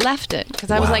just lovely. left it because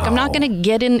I was like, I'm not going to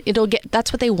get in.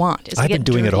 That's what they want. I've been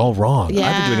doing it all wrong. Yeah.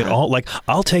 I've been doing it all like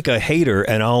I'll take a hater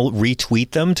and I'll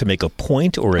retweet them to make a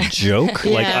point or a joke.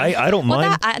 Like I don't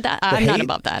mind. I'm not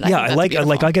above that.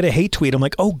 I get a hate tweet. I'm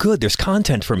like, oh, good. There's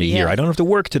content for me here. I don't have to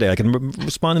work today. I can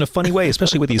respond in a funny way,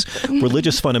 especially with these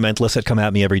religious fundamentalists that come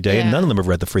at me every day, and none of them have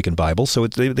read the freaking Bible, so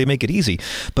they make it easy.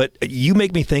 But you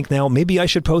make me think now maybe I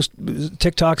should post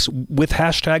TikToks with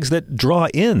hashtags that draw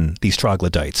in these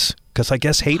troglodytes. Because I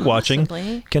guess hate watching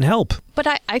can help.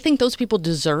 But I think those people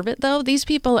deserve it, though. These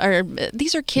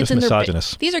are kids in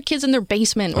their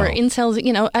basement or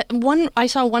incels. I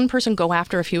saw one person go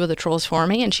after a few of the trolls for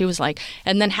me, and she was like,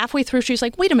 and then halfway through, she was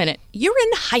like, "Wait a minute, you're in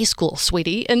high school,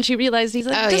 sweetie," and she realized he's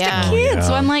like, a kid.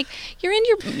 So I'm like, you're in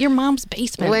your mom's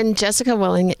basement. When Jessica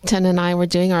Wellington and I were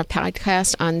doing our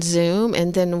podcast on Zoom,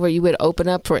 and then where you would open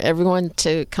up for everyone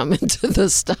to come into the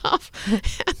stuff,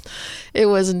 it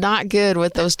was not good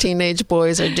what those teenage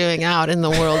boys are doing out in the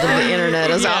world of the internet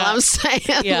is all I'm saying.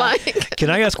 Yeah. Can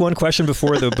I ask one question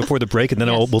before the break, and then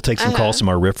we'll take some calls from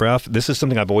our riffraff? This is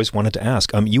something I've always wanted to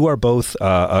ask. You are both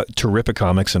terrific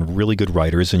comics and really good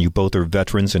writers, and you both are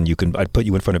veterans, and I'd put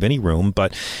you in front of any room,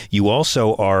 but you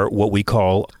also are what we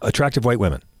call attractive white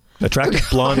women. Attractive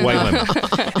blonde white women.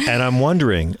 And I'm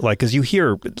wondering, because you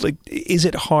hear, is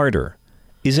it harder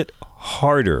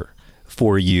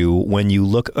for you when you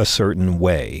look a certain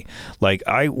way?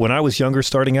 When I was younger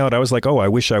starting out, I was like, I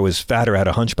wish I was fat or had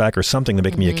a hunchback or something to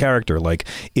make me a character.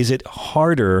 Is it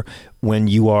harder when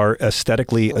you are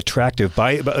aesthetically attractive?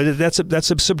 That's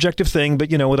a subjective thing, but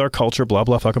with our culture, blah,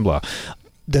 blah, fucking blah.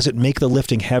 Does it make the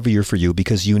lifting heavier for you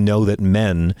because you know that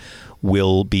men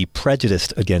will be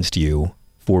prejudiced against you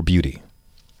for beauty?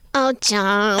 Oh,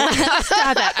 John.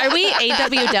 Stop that. Are we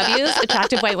AWWs,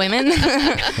 attractive white women?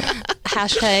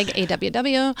 Hashtag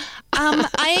AWW.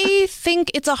 I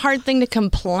think it's a hard thing to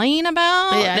complain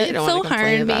about. Yeah, it's so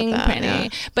hard being pretty. Yeah.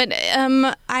 But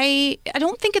I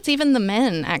don't think it's even the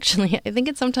men, actually. I think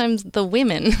it's sometimes the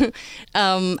women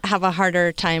have a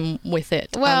harder time with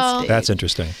it. Well, that's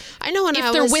interesting. I know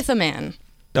if they're with a man.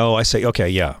 Oh, I say, okay,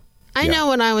 yeah. I know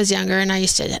when I was younger, and I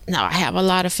used to, I have a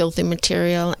lot of filthy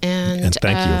material, and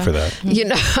thank you for that.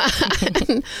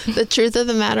 The truth of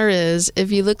the matter is,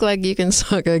 if you look like you can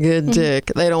suck a good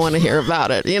dick, they don't want to hear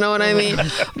about it. You know what I mean?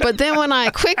 But then when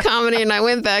I quit comedy and I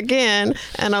went back in,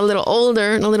 and a little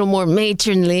older and a little more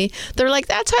matronly, they're like,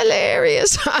 "That's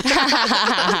hilarious,"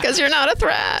 because you're not a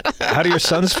threat. How do your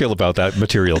sons feel about that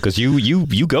material? Because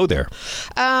you go there.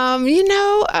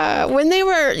 When they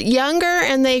were younger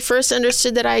and they first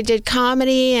understood that I did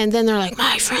comedy, and then they're like,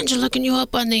 "My friends are looking you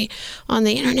up on the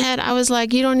internet," I was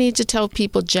like, "You don't need to tell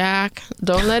people, Jack.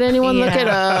 Don't let anyone look it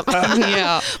up."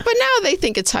 Yeah. But now they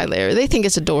think it's hilarious. They think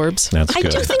it's adorbs. That's good. I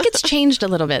do think it's changed a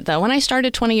little bit, though. When I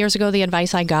started 20 years ago, the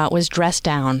advice I got was dress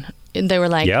down. they were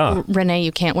like, Renee,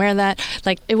 you can't wear that.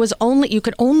 Like, you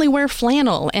could only wear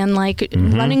flannel and like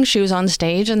running shoes on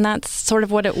stage, and that's sort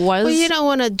of what it was. Well, you don't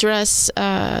want to dress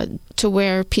to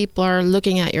where people are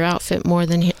looking at your outfit more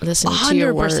than listening to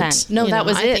your words. No, that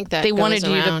was I it. think that they wanted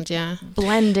around, you to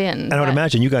blend in. And I would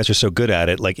imagine you guys are so good at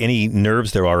it, like any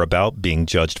nerves there are about being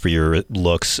judged for your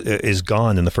looks is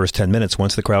gone in the first 10 minutes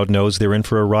once the crowd knows they're in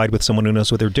for a ride with someone who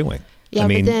knows what they're doing. Yeah, I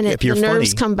mean, but then if you're the nerves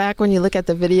funny, come back when you look at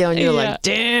the video and you're like,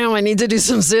 damn, I need to do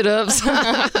some sit-ups.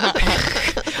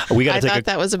 we got to take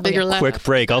that was a bigger laugh. Quick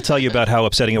break. I'll tell you about how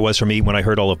upsetting it was for me when I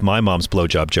heard all of my mom's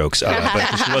blowjob jokes.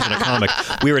 But she wasn't a comic.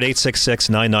 We were at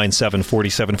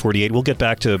 866-997-4748. We'll get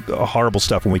back to horrible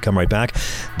stuff when we come right back.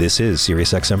 This is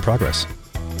Sirius XM Progress.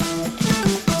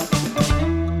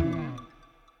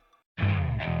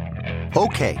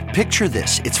 Okay, picture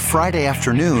this. It's Friday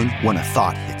afternoon when a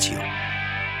thought hits you.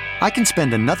 I can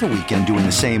spend another weekend doing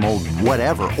the same old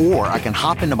whatever, or I can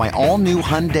hop into my all-new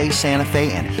Hyundai Santa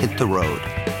Fe and hit the road.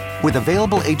 With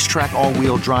available H-Track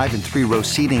all-wheel drive and 3-row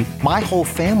seating, my whole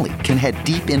family can head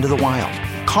deep into the wild.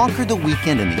 Conquer the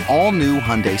weekend in the all-new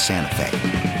Hyundai Santa Fe.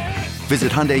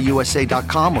 Visit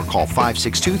HyundaiUSA.com or call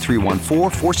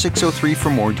 562-314-4603 for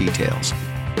more details.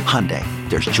 Hyundai,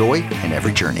 there's joy in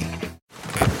every journey.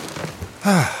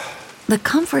 The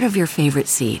comfort of your favorite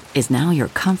seat is now your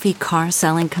comfy car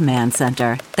selling command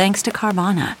center, thanks to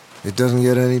Carvana. It doesn't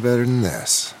get any better than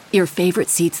this. Your favorite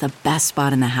seat's the best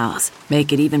spot in the house.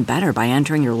 Make it even better by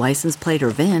entering your license plate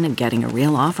or VIN and getting a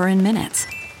real offer in minutes.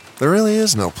 There really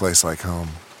is no place like home.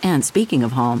 And speaking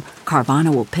of home,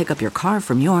 Carvana will pick up your car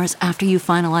from yours after you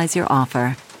finalize your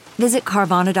offer. Visit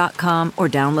Carvana.com or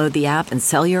download the app and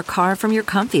sell your car from your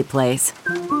comfy place.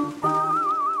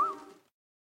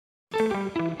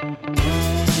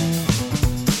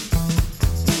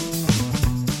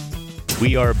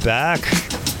 We are back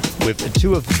with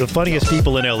two of the funniest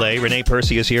people in L.A. Renee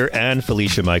Percy is here and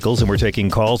Felicia Michaels, and we're taking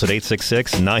calls at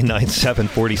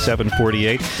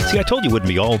 866-997-4748. See, I told you it wouldn't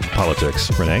be all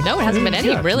politics, Renee. No, it hasn't been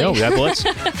any, really. No, let's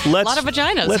a lot of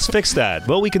vaginas. Let's fix that.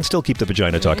 Well, we can still keep the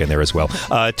vagina talk in there as well.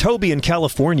 Toby in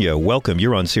California, welcome.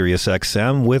 You're on Sirius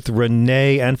XM with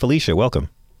Renee and Felicia. Welcome.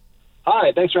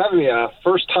 Hi, thanks for having me.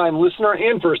 First-time listener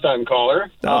and first-time caller.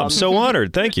 Oh, I'm so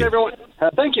honored. Thank you. Everyone,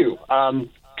 thank you.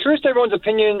 Curious to everyone's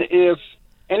opinion if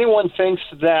anyone thinks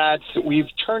that we've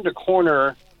turned a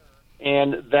corner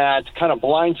and that kind of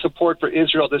blind support for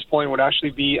Israel at this point would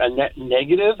actually be a net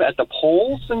negative at the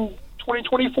polls in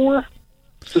 2024,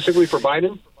 specifically for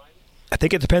Biden? I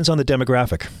think it depends on the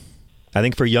demographic. I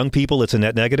think for young people, it's a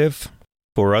net negative.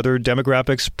 For other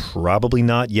demographics, probably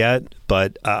not yet.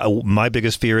 But my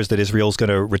biggest fear is that Israel's going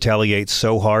to retaliate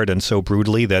so hard and so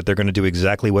brutally that they're going to do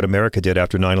exactly what America did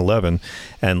after 9/11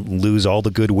 and lose all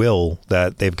the goodwill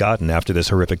that they've gotten after this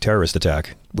horrific terrorist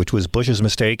attack, which was Bush's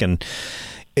mistake. And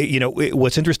you know,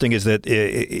 what's interesting is that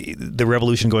the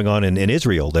revolution going on in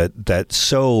Israel, that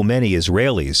so many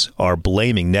Israelis are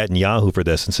blaming Netanyahu for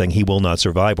this and saying he will not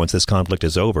survive once this conflict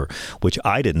is over, which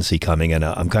I didn't see coming, and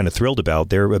I'm kind of thrilled about.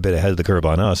 They're a bit ahead of the curve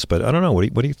on us, but I don't know.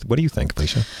 What do you think,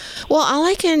 Felicia? Well, all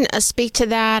I can speak to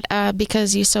that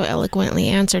because you so eloquently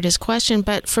answered his question.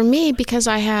 But for me, because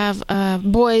I have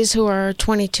boys who are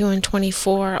 22 and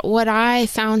 24, what I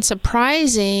found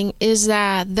surprising is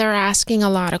that they're asking a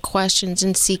lot of questions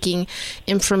and seeking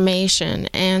information.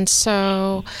 And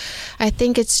so I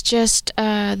think it's just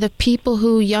the people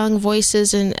who young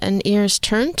voices and ears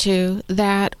turn to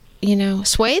that, you know,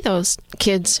 sway those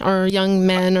kids or young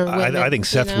men or women. I think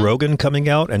Seth Rogen coming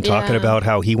out and talking about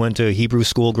how he went to Hebrew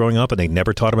school growing up and they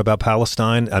never taught him about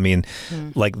Palestine. I mean,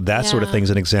 like that sort of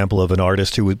thing's an example of an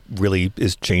artist who really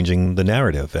is changing the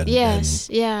narrative. And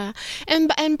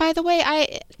And by the way,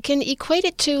 I can equate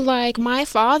it to like my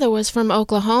father was from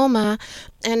Oklahoma.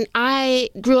 And I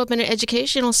grew up in an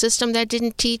educational system that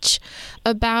didn't teach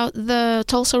about the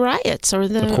Tulsa riots or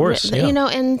the, of course, you know,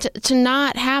 and to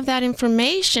not have that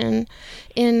information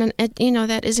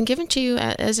that isn't given to you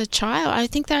as a child, I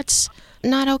think that's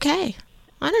not okay.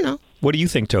 I don't know. What do you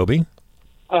think, Toby?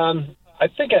 I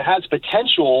think it has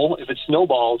potential, if it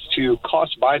snowballs, to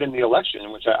cost Biden the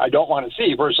election, which I don't want to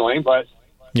see personally, but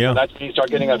that's when you start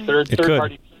getting a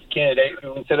third-party candidate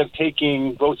who, instead of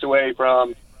taking votes away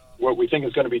from what we think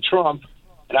is going to be Trump,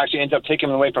 and actually ends up taking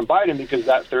them away from Biden because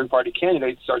that third-party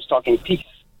candidate starts talking peace.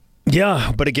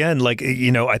 Yeah, but again, like,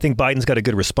 you know, I think Biden's got a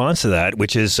good response to that,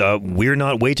 which is we're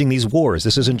not waging these wars.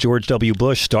 This isn't George W.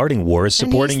 Bush starting wars.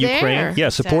 Supporting Ukraine. Yeah,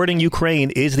 supporting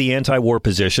Ukraine is the anti-war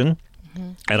position.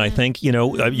 And I think, you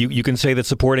know, you can say that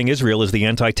supporting Israel is the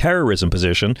anti-terrorism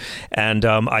position. And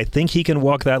I think he can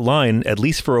walk that line, at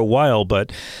least for a while.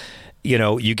 But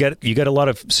you get a lot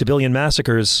of civilian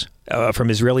massacres from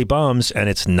Israeli bombs, and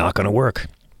it's not going to work.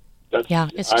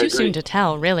 It's too soon to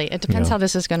tell, really. It depends how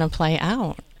this is going to play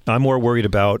out. I'm more worried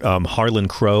about Harlan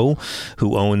Crow,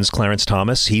 who owns Clarence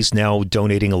Thomas. He's now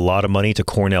donating a lot of money to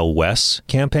Cornel West's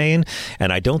campaign,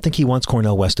 and I don't think he wants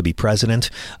Cornel West to be president.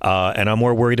 And I'm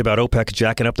more worried about OPEC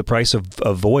jacking up the price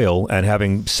of oil and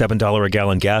having $7 a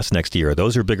gallon gas next year.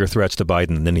 Those are bigger threats to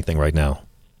Biden than anything right now.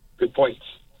 Good points.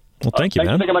 Well, thank you, man.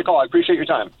 Thanks for taking my call. I appreciate your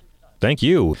time. Thank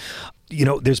you.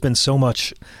 There's been so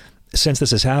much. Since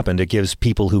this has happened, it gives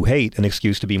people who hate an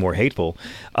excuse to be more hateful.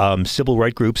 Civil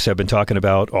rights groups have been talking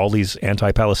about all these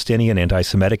anti-Palestinian,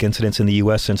 anti-Semitic incidents in the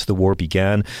U.S. since the war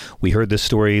began. We heard this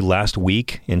story last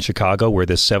week in Chicago, where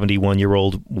this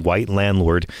 71-year-old white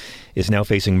landlord is now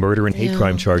facing murder and hate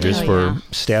crime charges for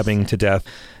stabbing to death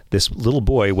this little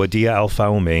boy, Wadia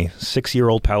Al-Fahmy,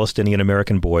 6-year-old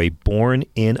Palestinian-American boy, born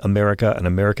in America, an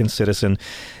American citizen,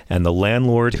 and the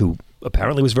landlord, who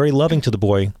apparently was very loving to the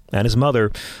boy and his mother,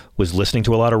 was listening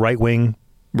to a lot of right-wing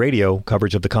radio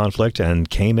coverage of the conflict and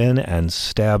came in and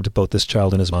stabbed both this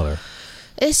child and his mother.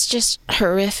 It's just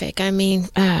horrific. I mean,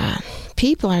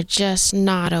 people are just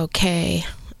not okay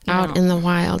out in the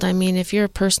wild. I mean, if you're a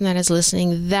person that is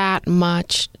listening that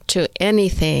much to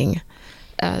anything,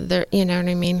 you know what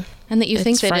I mean? And that you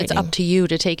think that it's up to you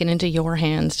to take it into your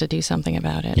hands to do something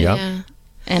about it. Yep. Yeah.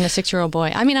 And a 6-year-old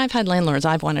boy. I mean, I've had landlords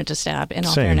I've wanted to stab, in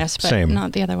all fairness, but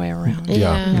not the other way around.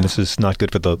 Yeah. And this is not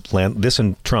good for the this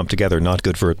and Trump together, not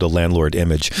good for the landlord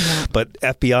image. Yeah. But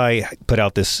FBI put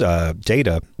out this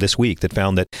data this week that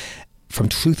found that from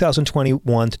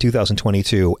 2021 to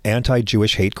 2022,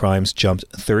 anti-Jewish hate crimes jumped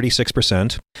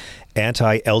 36%.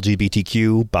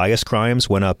 Anti-LGBTQ bias crimes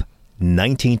went up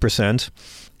 19%.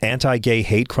 Anti-gay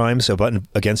hate crimes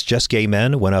against just gay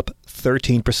men went up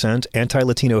 13%.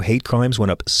 Anti-Latino hate crimes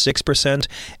went up 6%.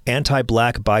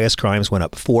 Anti-black bias crimes went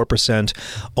up 4%.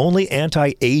 Only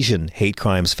anti-Asian hate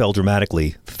crimes fell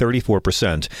dramatically,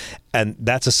 34%. And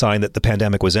that's a sign that the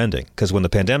pandemic was ending. Because when the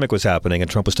pandemic was happening and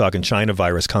Trump was talking China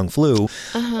virus, Kung flu,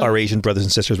 our Asian brothers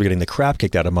and sisters were getting the crap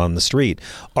kicked out of them on the street.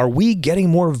 Are we getting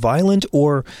more violent,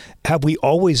 or have we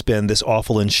always been this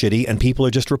awful and shitty and people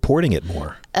are just reporting it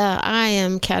more? I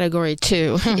am category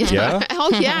 2. Yeah?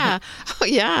 Oh, yeah. Oh,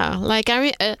 yeah. Like, I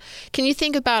mean, can you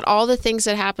think about all the things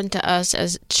that happened to us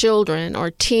as children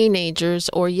or teenagers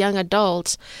or young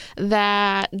adults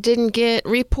that didn't get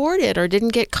reported or didn't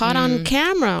get caught on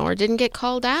camera or didn't get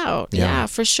called out? Yeah,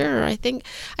 for sure. I think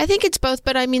it's both.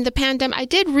 But I mean, the pandemic, I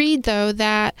did read, though,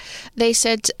 that they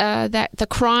said that the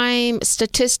crime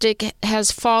statistic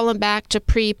has fallen back to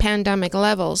pre-pandemic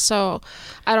levels. So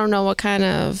I don't know what kind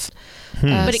of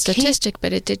statistic,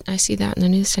 but it did. I see that in the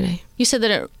news today. You said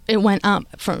that it went up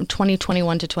from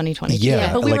 2021 to 2022.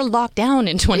 Yeah, but we were locked down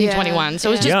in 2021. So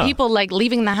it was just people like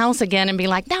leaving the house again and being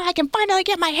like, now I can finally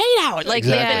get my hate out. Like,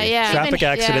 exactly. Traffic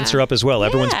accidents are up as well.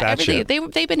 Everyone's batshit.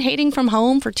 They've been hating from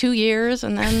home for 2 years,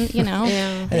 and then,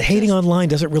 And hating online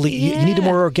doesn't really, you need a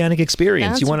more organic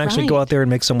experience. That's you want to actually go out there and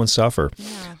make someone suffer.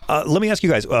 Yeah. Let me ask you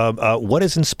guys, what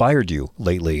has inspired you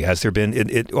lately? Has there been,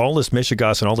 all this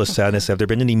mishigas and all this sadness, have there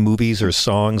been any movies or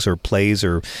songs or plays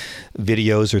or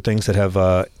videos or things that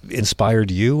have inspired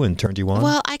you and turned you on?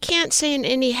 Well, I can't say in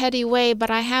any heady way, but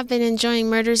I have been enjoying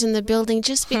Murders in the Building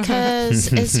just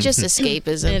because it's just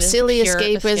escapism, silly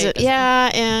escapism. Yeah,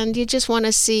 and you just want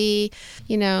to see,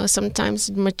 sometimes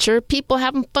mature people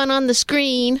having fun on the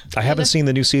screen. I haven't seen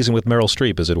the new season with Meryl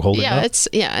Streep. Is it holding up? It's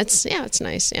nice. Yeah,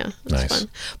 it's fun.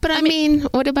 But I mean,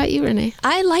 what about you, Renee?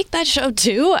 I like that show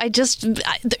too.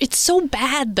 It's so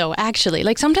bad though, actually.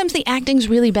 Like sometimes the acting's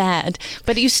really bad,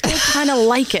 but you still kind of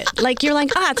like it. Like you're like,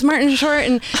 it's Martin Short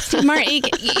and Steve Martin.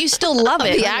 You still love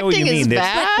it. The acting is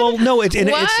bad. Well, no, it's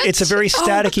a very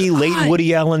staticky, late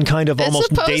Woody Allen kind of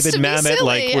almost David Mamet.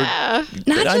 Silly,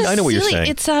 I know what you're saying.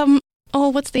 It's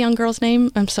what's the young girl's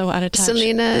name? I'm so out of touch.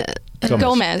 Selena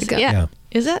Gomez. Yeah.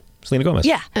 Is it? Selena Gomez.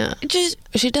 Yeah.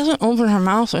 She doesn't open her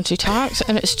mouth when she talks,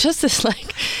 and it's just this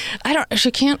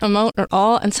she can't emote at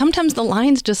all, and sometimes the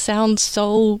lines just sound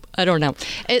so, I don't know.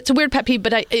 It's a weird pet peeve,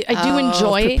 but I do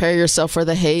enjoy. Prepare yourself for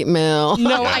the hate mail.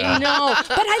 No, I know,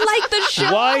 but I like the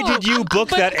show. Why did you book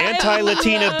that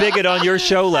anti-Latina bigot on your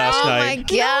show last night? Oh my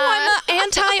God. No, I'm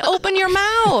not anti-open your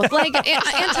mouth, like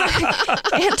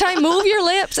anti-move your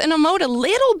lips and emote a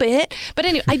little bit. But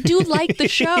anyway, I do like the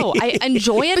show. I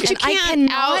enjoy it, but you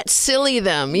can't out-silly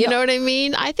them. You know what I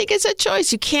mean? I think it's a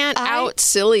choice. You can't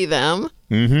out-silly them.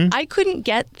 Mm-hmm. I couldn't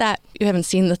get that. You haven't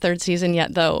seen the third season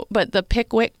yet, though. But the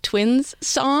Pickwick Twins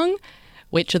song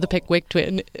which of the Pickwick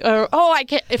twin? Or, I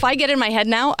can't. If I get in my head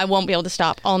now, I won't be able to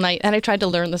stop all night. And I tried to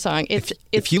learn the song.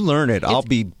 If you learn it, I'll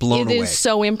be blown away. It is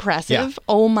so impressive. Yeah.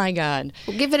 Oh my God!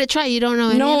 Well, give it a try. You don't know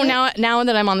any of it? now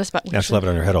that I'm on the spot. Now she'll have it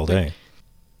on her head all day.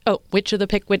 Oh, which of the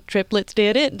Pickwick triplets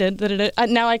did it?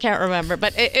 Now I can't remember,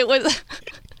 but it was.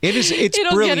 It's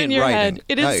It'll brilliant get in your writing. head.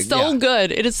 It is so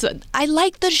good. It is. I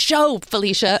like the show,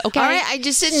 Felicia. Okay. All right, I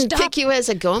just didn't pick you as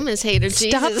a Gomez hater.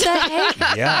 Stop Jesus. the hate.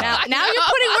 Yeah. Now you're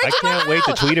putting words I in my can't wait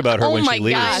to mouth. tweet about her when she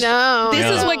leaves. I know.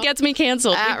 This is what gets me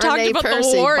canceled. We talked Renee about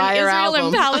Percy, the war in buy her Israel and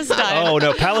album. Palestine. Oh,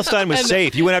 no. Palestine was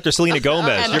safe. You went after Selena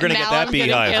Gomez. And You're going to get now that I'm getting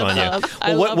beehive on you. canceled. I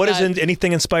Well, love what has that.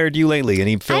 anything inspired you lately?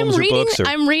 Any films or books? Or?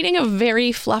 I'm reading a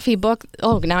very fluffy book.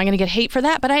 Oh, now I'm going to get hate for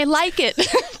that, but I like it.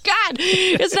 God,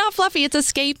 it's not fluffy. It's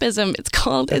escapism. It's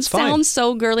called. That's it fine. sounds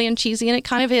so girly and cheesy, and it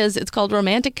kind of is. It's called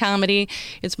Romantic Comedy.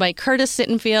 It's by Curtis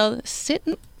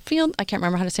Sittenfeld. I can't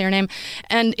remember how to say her name.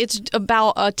 And it's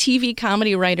about a TV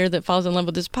comedy writer that falls in love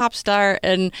with this pop star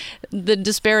and the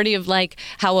disparity of like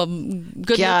how a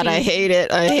good God, I hate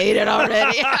it. I hate it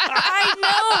already. I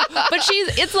know, but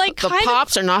it's like the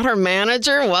pops are not her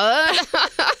manager. What?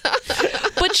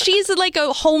 But she's like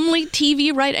a homely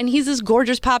TV writer, and he's this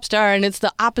gorgeous pop star, and it's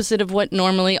the opposite of what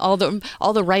normally all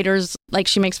the writers, like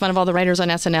she makes fun of all the writers on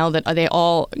SNL that they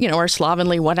all, are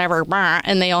slovenly, whatever,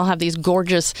 and they all have these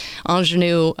gorgeous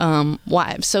ingenue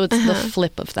wives. So it's the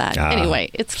flip of that.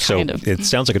 Anyway, it's kind of... It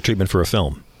sounds like a treatment for a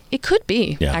film. It could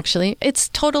be, actually. It's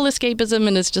total escapism,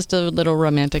 and it's just a little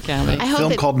romantic comedy. I hope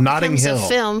film called Notting Hill. A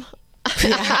film.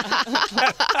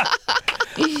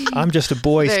 I'm just a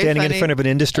boy Very standing funny. in front of an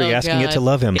industry asking it to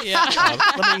love him. Yeah.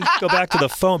 Let me go back to the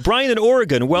phone. Brian in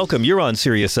Oregon, welcome. You're on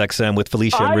Sirius XM with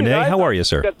Felicia and Renee. How are you,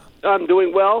 sir? I'm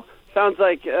doing well. Sounds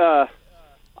like I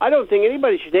don't think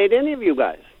anybody should date any of you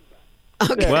guys.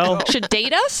 Okay. Well, should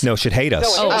date us? No, should hate us.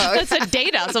 Oh, it said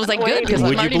date us. I was like, good. Because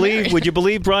Would you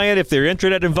believe, Brian, if there's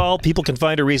internet involved, people can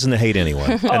find a reason to hate anyone,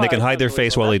 and they can hide their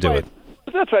face while they do it.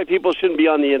 That's why people shouldn't be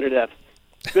on the internet.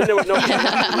 Then there would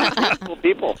no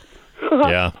people.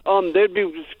 Yeah. They'd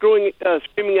be screaming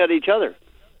at each other.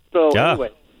 So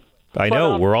anyway. I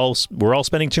know. We're all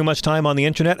spending too much time on the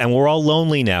internet, and we're all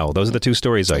lonely now. Those are the two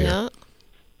stories I hear.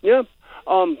 Yeah.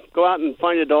 Go out and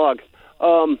find a dog.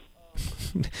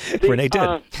 Renee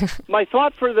did. My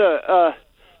thought for the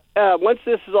once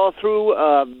this is all through,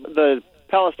 the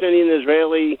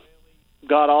Palestinian-Israeli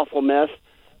god-awful mess.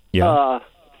 Yeah.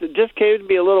 It just came to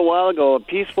me a little while ago, a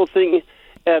peaceful thing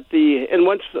and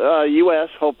once U.S.,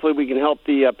 hopefully we can help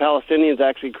the Palestinians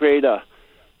actually create a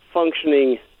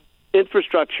functioning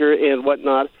infrastructure and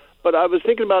whatnot. But I was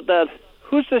thinking about that.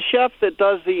 Who's the chef that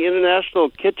does the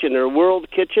international kitchen or world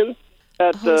kitchen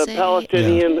at the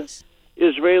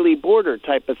Palestinian-Israeli border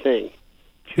type of thing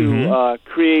to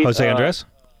create... Jose Andres?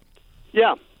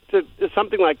 Yeah,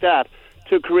 something like that,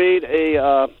 to create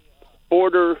a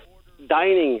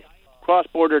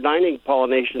cross-border dining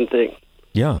pollination thing.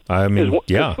 Yeah, I mean,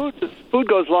 yeah. Food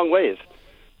goes a long ways.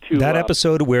 That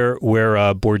episode where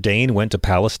Bourdain went to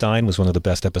Palestine was one of the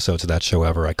best episodes of that show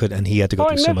ever. And he had to go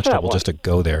through so much trouble just to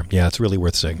go there. Yeah, it's really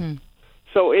worth seeing.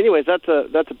 So, anyways, that's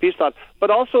a peace thought.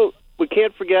 But also, we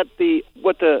can't forget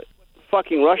what the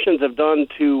fucking Russians have done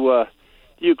to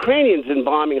the Ukrainians in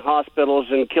bombing hospitals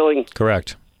and killing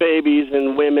babies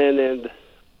and women. And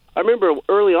I remember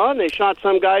early on they shot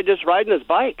some guy just riding his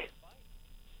bike.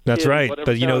 That's right,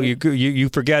 but you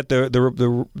forget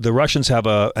the Russians have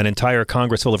an entire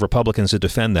Congress full of Republicans to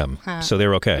defend them, so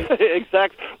they're okay.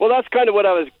 Exactly. Well, that's kind of what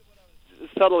I was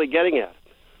subtly getting at.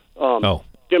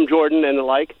 Jim Jordan and the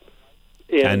like.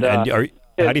 And how do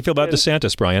you feel about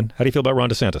DeSantis, Brian? How do you feel about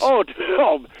Ron DeSantis? Oh,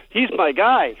 he's my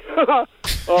guy.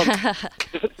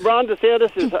 Ron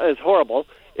DeSantis is horrible,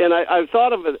 and I've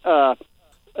thought of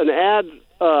an ad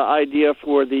idea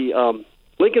for the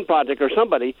Lincoln Project or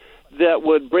somebody that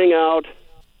would bring out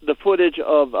the footage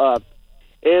of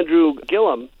Andrew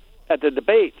Gillum at the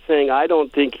debate saying, I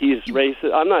don't think he's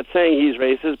racist. I'm not saying he's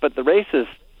racist, but the racists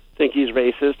think he's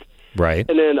racist. Right.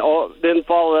 And then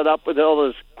follow that up with all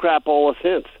this crapola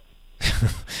since.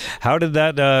 How did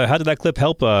that clip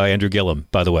help Andrew Gillum,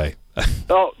 by the way?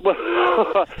 Well,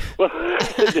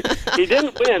 he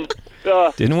didn't win.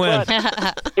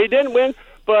 He didn't win,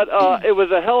 but it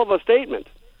was a hell of a statement.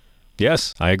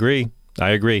 Yes, I agree. I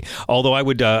agree. Although I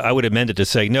would amend it to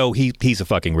say, no, he's a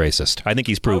fucking racist. I think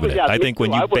he's proven it. I think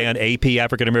when you ban AP,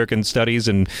 African American Studies,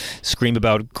 and scream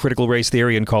about critical race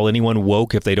theory and call anyone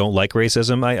woke if they don't like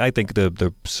racism, I think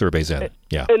the survey's in.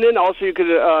 Yeah. And then also you could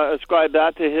ascribe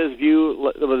that to his view,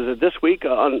 was it this week,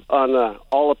 on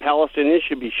all the Palestinians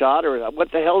should be shot, or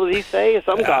what the hell did he say?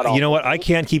 Some god. You know what? I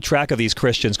can't keep track of these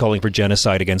Christians calling for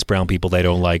genocide against brown people they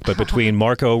don't like, but between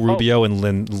Marco Rubio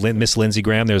and Miss Lindsey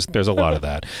Graham, there's a lot of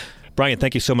that. Brian,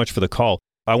 thank you so much for the call.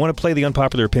 I want to play the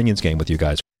unpopular opinions game with you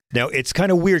guys. Now, it's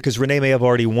kind of weird because Renee may have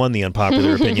already won the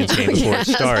unpopular opinions game before it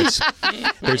starts.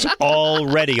 There's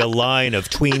already a line of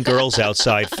tween girls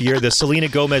outside. The Selena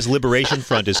Gomez Liberation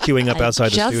Front is queuing up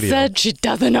outside the studio. Just said she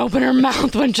doesn't open her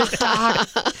mouth when she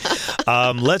talks.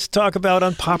 Let's talk about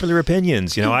unpopular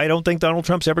opinions. I don't think Donald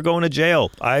Trump's ever going to jail.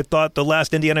 I thought the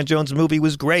last Indiana Jones movie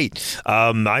was great.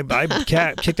 I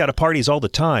kicked out of parties all the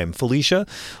time. Felicia,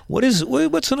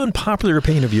 what's an unpopular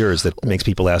opinion of yours that makes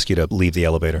people ask you to leave the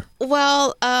elevator?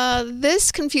 Well,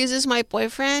 this confuses my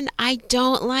boyfriend. I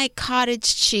don't like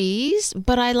cottage cheese,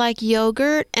 but I like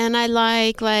yogurt, and I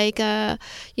like regular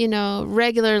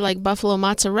like buffalo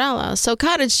mozzarella. So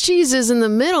cottage cheese is in the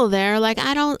middle there. Like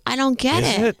I don't get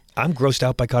it. I'm grossed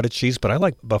out by cottage cheese, but I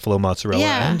like buffalo mozzarella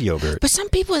and yogurt. But some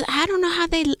people, I don't know how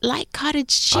they like cottage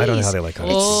cheese. I don't know how they like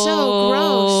cottage cheese. It's so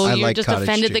gross. I you like just cottage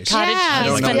offended cheese. the cottage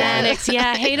cheese fanatics.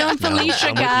 Yeah, hate on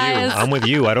Felicia, guys. I'm with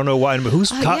you. I don't know why.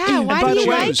 Who's why do you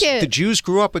like it? The Jews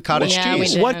grew up with cottage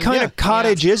cheese. What kind of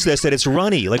cottage is this that it's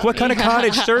runny? Like, what kind of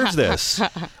cottage serves this?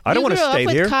 I don't want to stay here.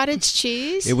 here. Cottage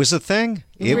cheese? It was a thing.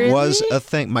 It was a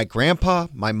thing. My grandpa,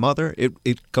 my mother,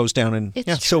 it goes down in...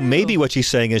 So maybe what she's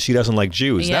saying is she doesn't like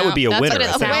Jews. That would be a winner.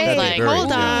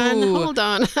 Hold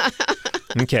on.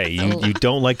 Okay, you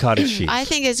don't like cottage cheese. I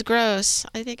think it's gross.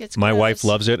 My wife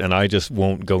loves it, and I just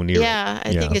won't go near it.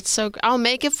 I think it's so... I'll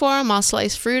make it for him. I'll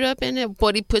slice fruit up in it.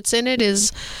 What he puts in it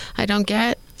is... I don't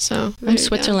get... So I'm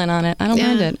Switzerland on it. I don't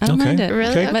mind it. I don't mind it.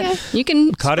 Really? Okay. But you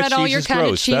can cottage spread all your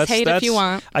cottage cheese hate if you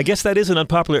want. I guess that is an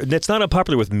unpopular... It's not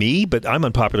unpopular with me, but I'm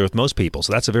unpopular with most people.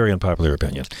 So that's a very unpopular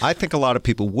opinion. I think a lot of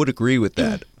people would agree with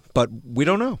that, but we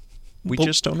don't know. We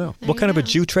just don't know. What kind of a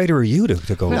Jew trader are you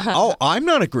to go? Oh, I'm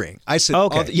not agreeing. I said,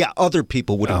 other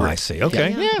people would agree. I see.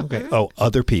 Okay. Yeah. Okay. Oh,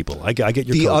 other people. I get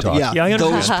your code talk. Yeah, I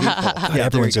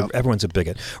understand. Those people. Everyone's a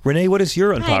bigot. Renee, what is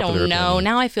your unpopular opinion? I don't know.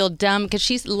 Now I feel dumb because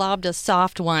she's lobbed a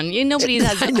soft one. Nobody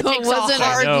has it wasn't a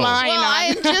hard line. Well,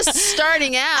 I'm just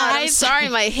starting out. I'm sorry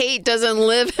my hate doesn't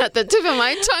live at the tip of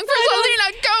my tongue for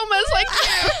Selena Gomez like you.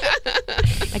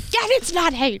 Again, it's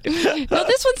not hate. No,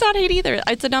 this one's not hate either.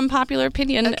 It's an unpopular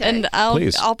opinion, and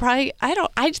I'll probably.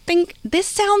 I think this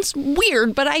sounds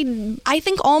weird, but I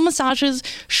think all massages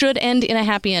should end in a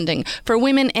happy ending for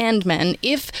women and men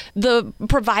if the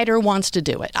provider wants to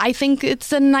do it. I think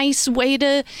it's a nice way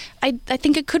to. I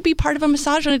think it could be part of a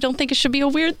massage, and I don't think it should be a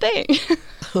weird thing.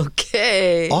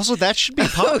 Okay. Also, that should be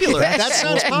popular. Okay. That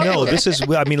sounds popular. No, this is.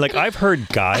 I mean, like I've heard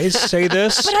guys say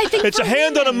this. But I think it's a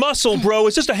hand on a muscle, bro.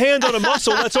 It's just a hand on a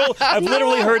muscle. That's all. I've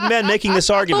literally heard men making this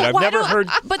argument. I've never heard.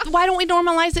 But why don't we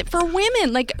normalize it for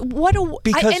women? Like what?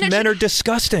 Because men are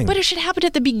disgusting. But it should happen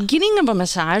at the beginning of a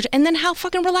massage, and then how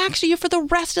fucking relaxed are you for the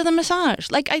rest of the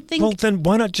massage? Like I think. Well, then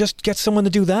why not just get someone to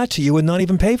do that to you and not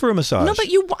even pay for a massage? No, but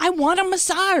I want a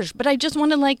massage, but I just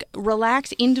want to like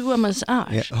relax into a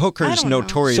massage. Yeah, hookers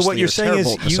notoriously. So what you're saying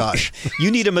is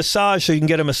you need a massage so you can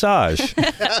get a massage.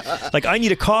 Like I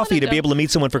need a coffee to be able to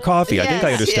meet someone for coffee. Yes, I think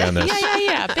I understand this.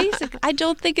 Yeah. Basically, I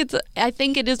don't think it's. I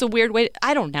think it is a weird way.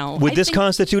 I don't know. Would this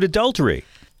constitute adultery?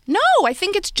 No, I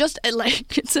think it's just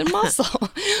like it's a muscle,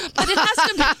 but it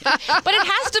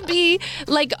has to be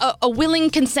like a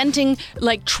willing, consenting,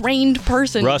 like trained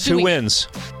person. Russ, who wins?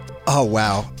 Oh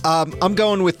wow, I'm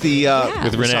going with the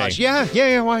with massage. Renee.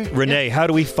 Yeah. Why? Renee, how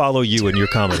do we follow you in your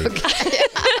comedy?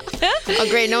 Oh,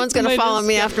 great. No one's going to follow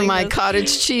me after my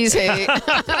cottage cheese hate.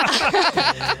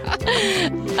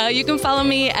 You can follow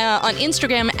me on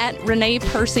Instagram at Renee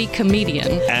Percy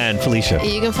Comedian. And Felicia.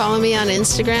 You can follow me on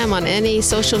Instagram on any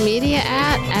social media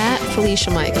at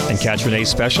Felicia Michaels. And catch Renee's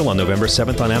special on November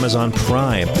 7th on Amazon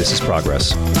Prime. This is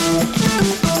Progress.